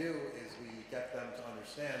what we do is we get them to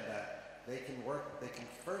understand that they can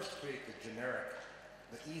first create the generic,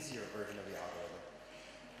 the easier version of the algorithm,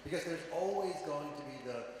 because there's always going to be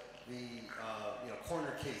the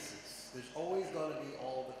corner cases. There's always going to be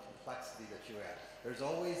all the complexity that you add. There's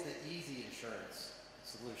always the easy insurance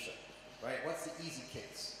solution, right? What's the easy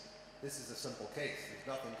case? This is a simple case. There's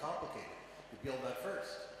nothing complicated. You build that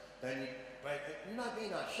first. Then you may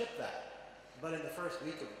not ship that, but in the first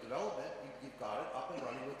week of development, you've got it up and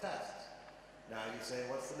running with tests. Now you say,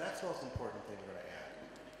 what's the next most important thing we're going to add,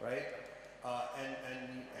 right?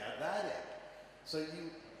 And you add that in. So you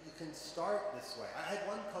can start this way. I had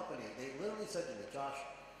one company, they literally said to me, Josh,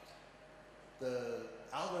 the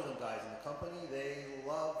algorithm guys in the company, they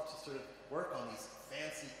love to sort of work on these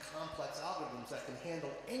fancy, complex algorithms that can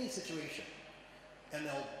handle any situation. And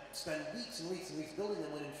they'll spend weeks and weeks and weeks building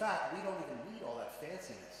them when in fact we don't even need all that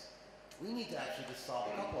fanciness. We need to actually just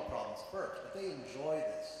solve a couple of problems first, but they enjoy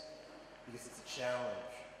this because it's a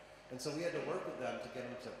challenge. And so we had to work with them to get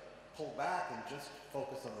them to pull back and just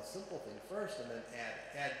focus on the simple thing first and then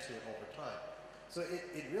add to it over time. So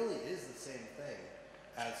it really is the same thing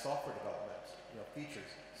as software development. You know, features.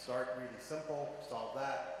 Start really simple, solve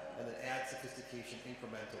that, and then add sophistication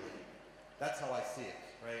incrementally. That's how I see it,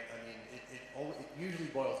 right? I mean, it usually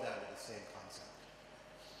boils down to the same concept.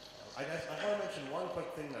 I want to mention one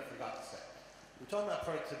quick thing that I forgot to say. We're talking about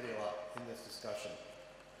productivity a lot in this discussion.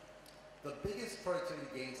 The biggest productivity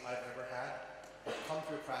gains I've ever had have come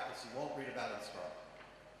through a practice you won't read about in Scrum.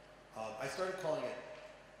 I started calling it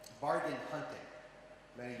bargain hunting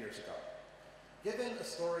many years ago. Given a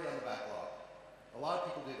story on the backlog, a lot of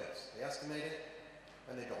people do this. They estimate it,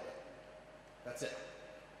 and they build it. That's it.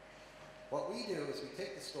 What we do is we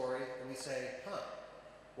take the story and we say,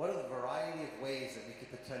 what are the variety of ways that we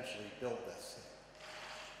could potentially build this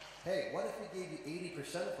thing? Hey, what if we gave you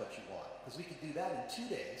 80% of what you want? Because we could do that in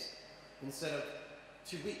 2 days instead of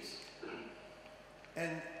 2 weeks.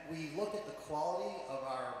 And we look at the quality of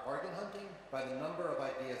our bargain hunting by the number of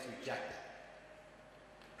ideas rejected.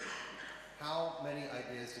 How many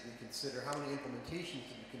ideas did we consider, how many implementations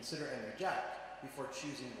did we consider and reject before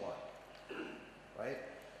choosing one, right?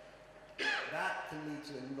 That can lead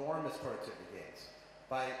to enormous productivity gains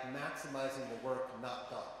by maximizing the work not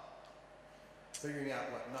done, figuring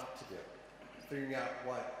out what not to do, figuring out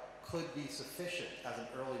what could be sufficient as an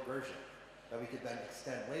early version that we could then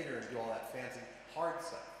extend later and do all that fancy hard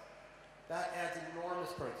stuff. That adds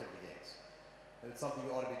enormous productivity gains, and it's something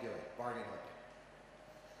you ought to be doing, bargain hunting.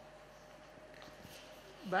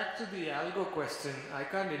 Back to the algo question, I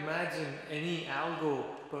can't imagine any algo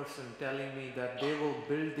person telling me that they will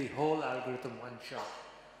build the whole algorithm one shot.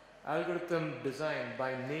 Algorithm design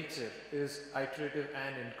by nature is iterative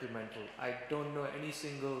and incremental. I don't know any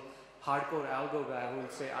single hardcore algo guy who will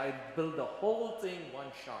say, I build the whole thing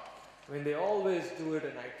one shot. I mean, they always do it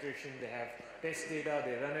in iteration. They have test data,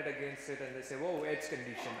 they run it against it, and they say, whoa, edge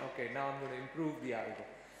condition. Okay, now I'm going to improve the algo.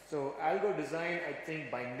 So algo design, I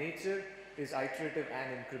think, by nature, is iterative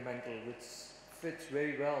and incremental, which fits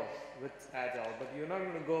very well with Agile. But you're not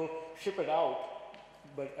going to go ship it out,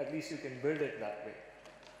 but at least you can build it that way.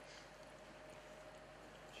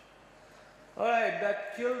 All right,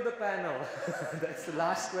 that killed the panel. That's the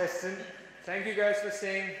last question. Thank you guys for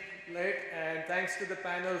staying late, and thanks to the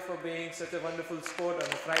panel for being such a wonderful sport on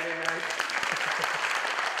a Friday night.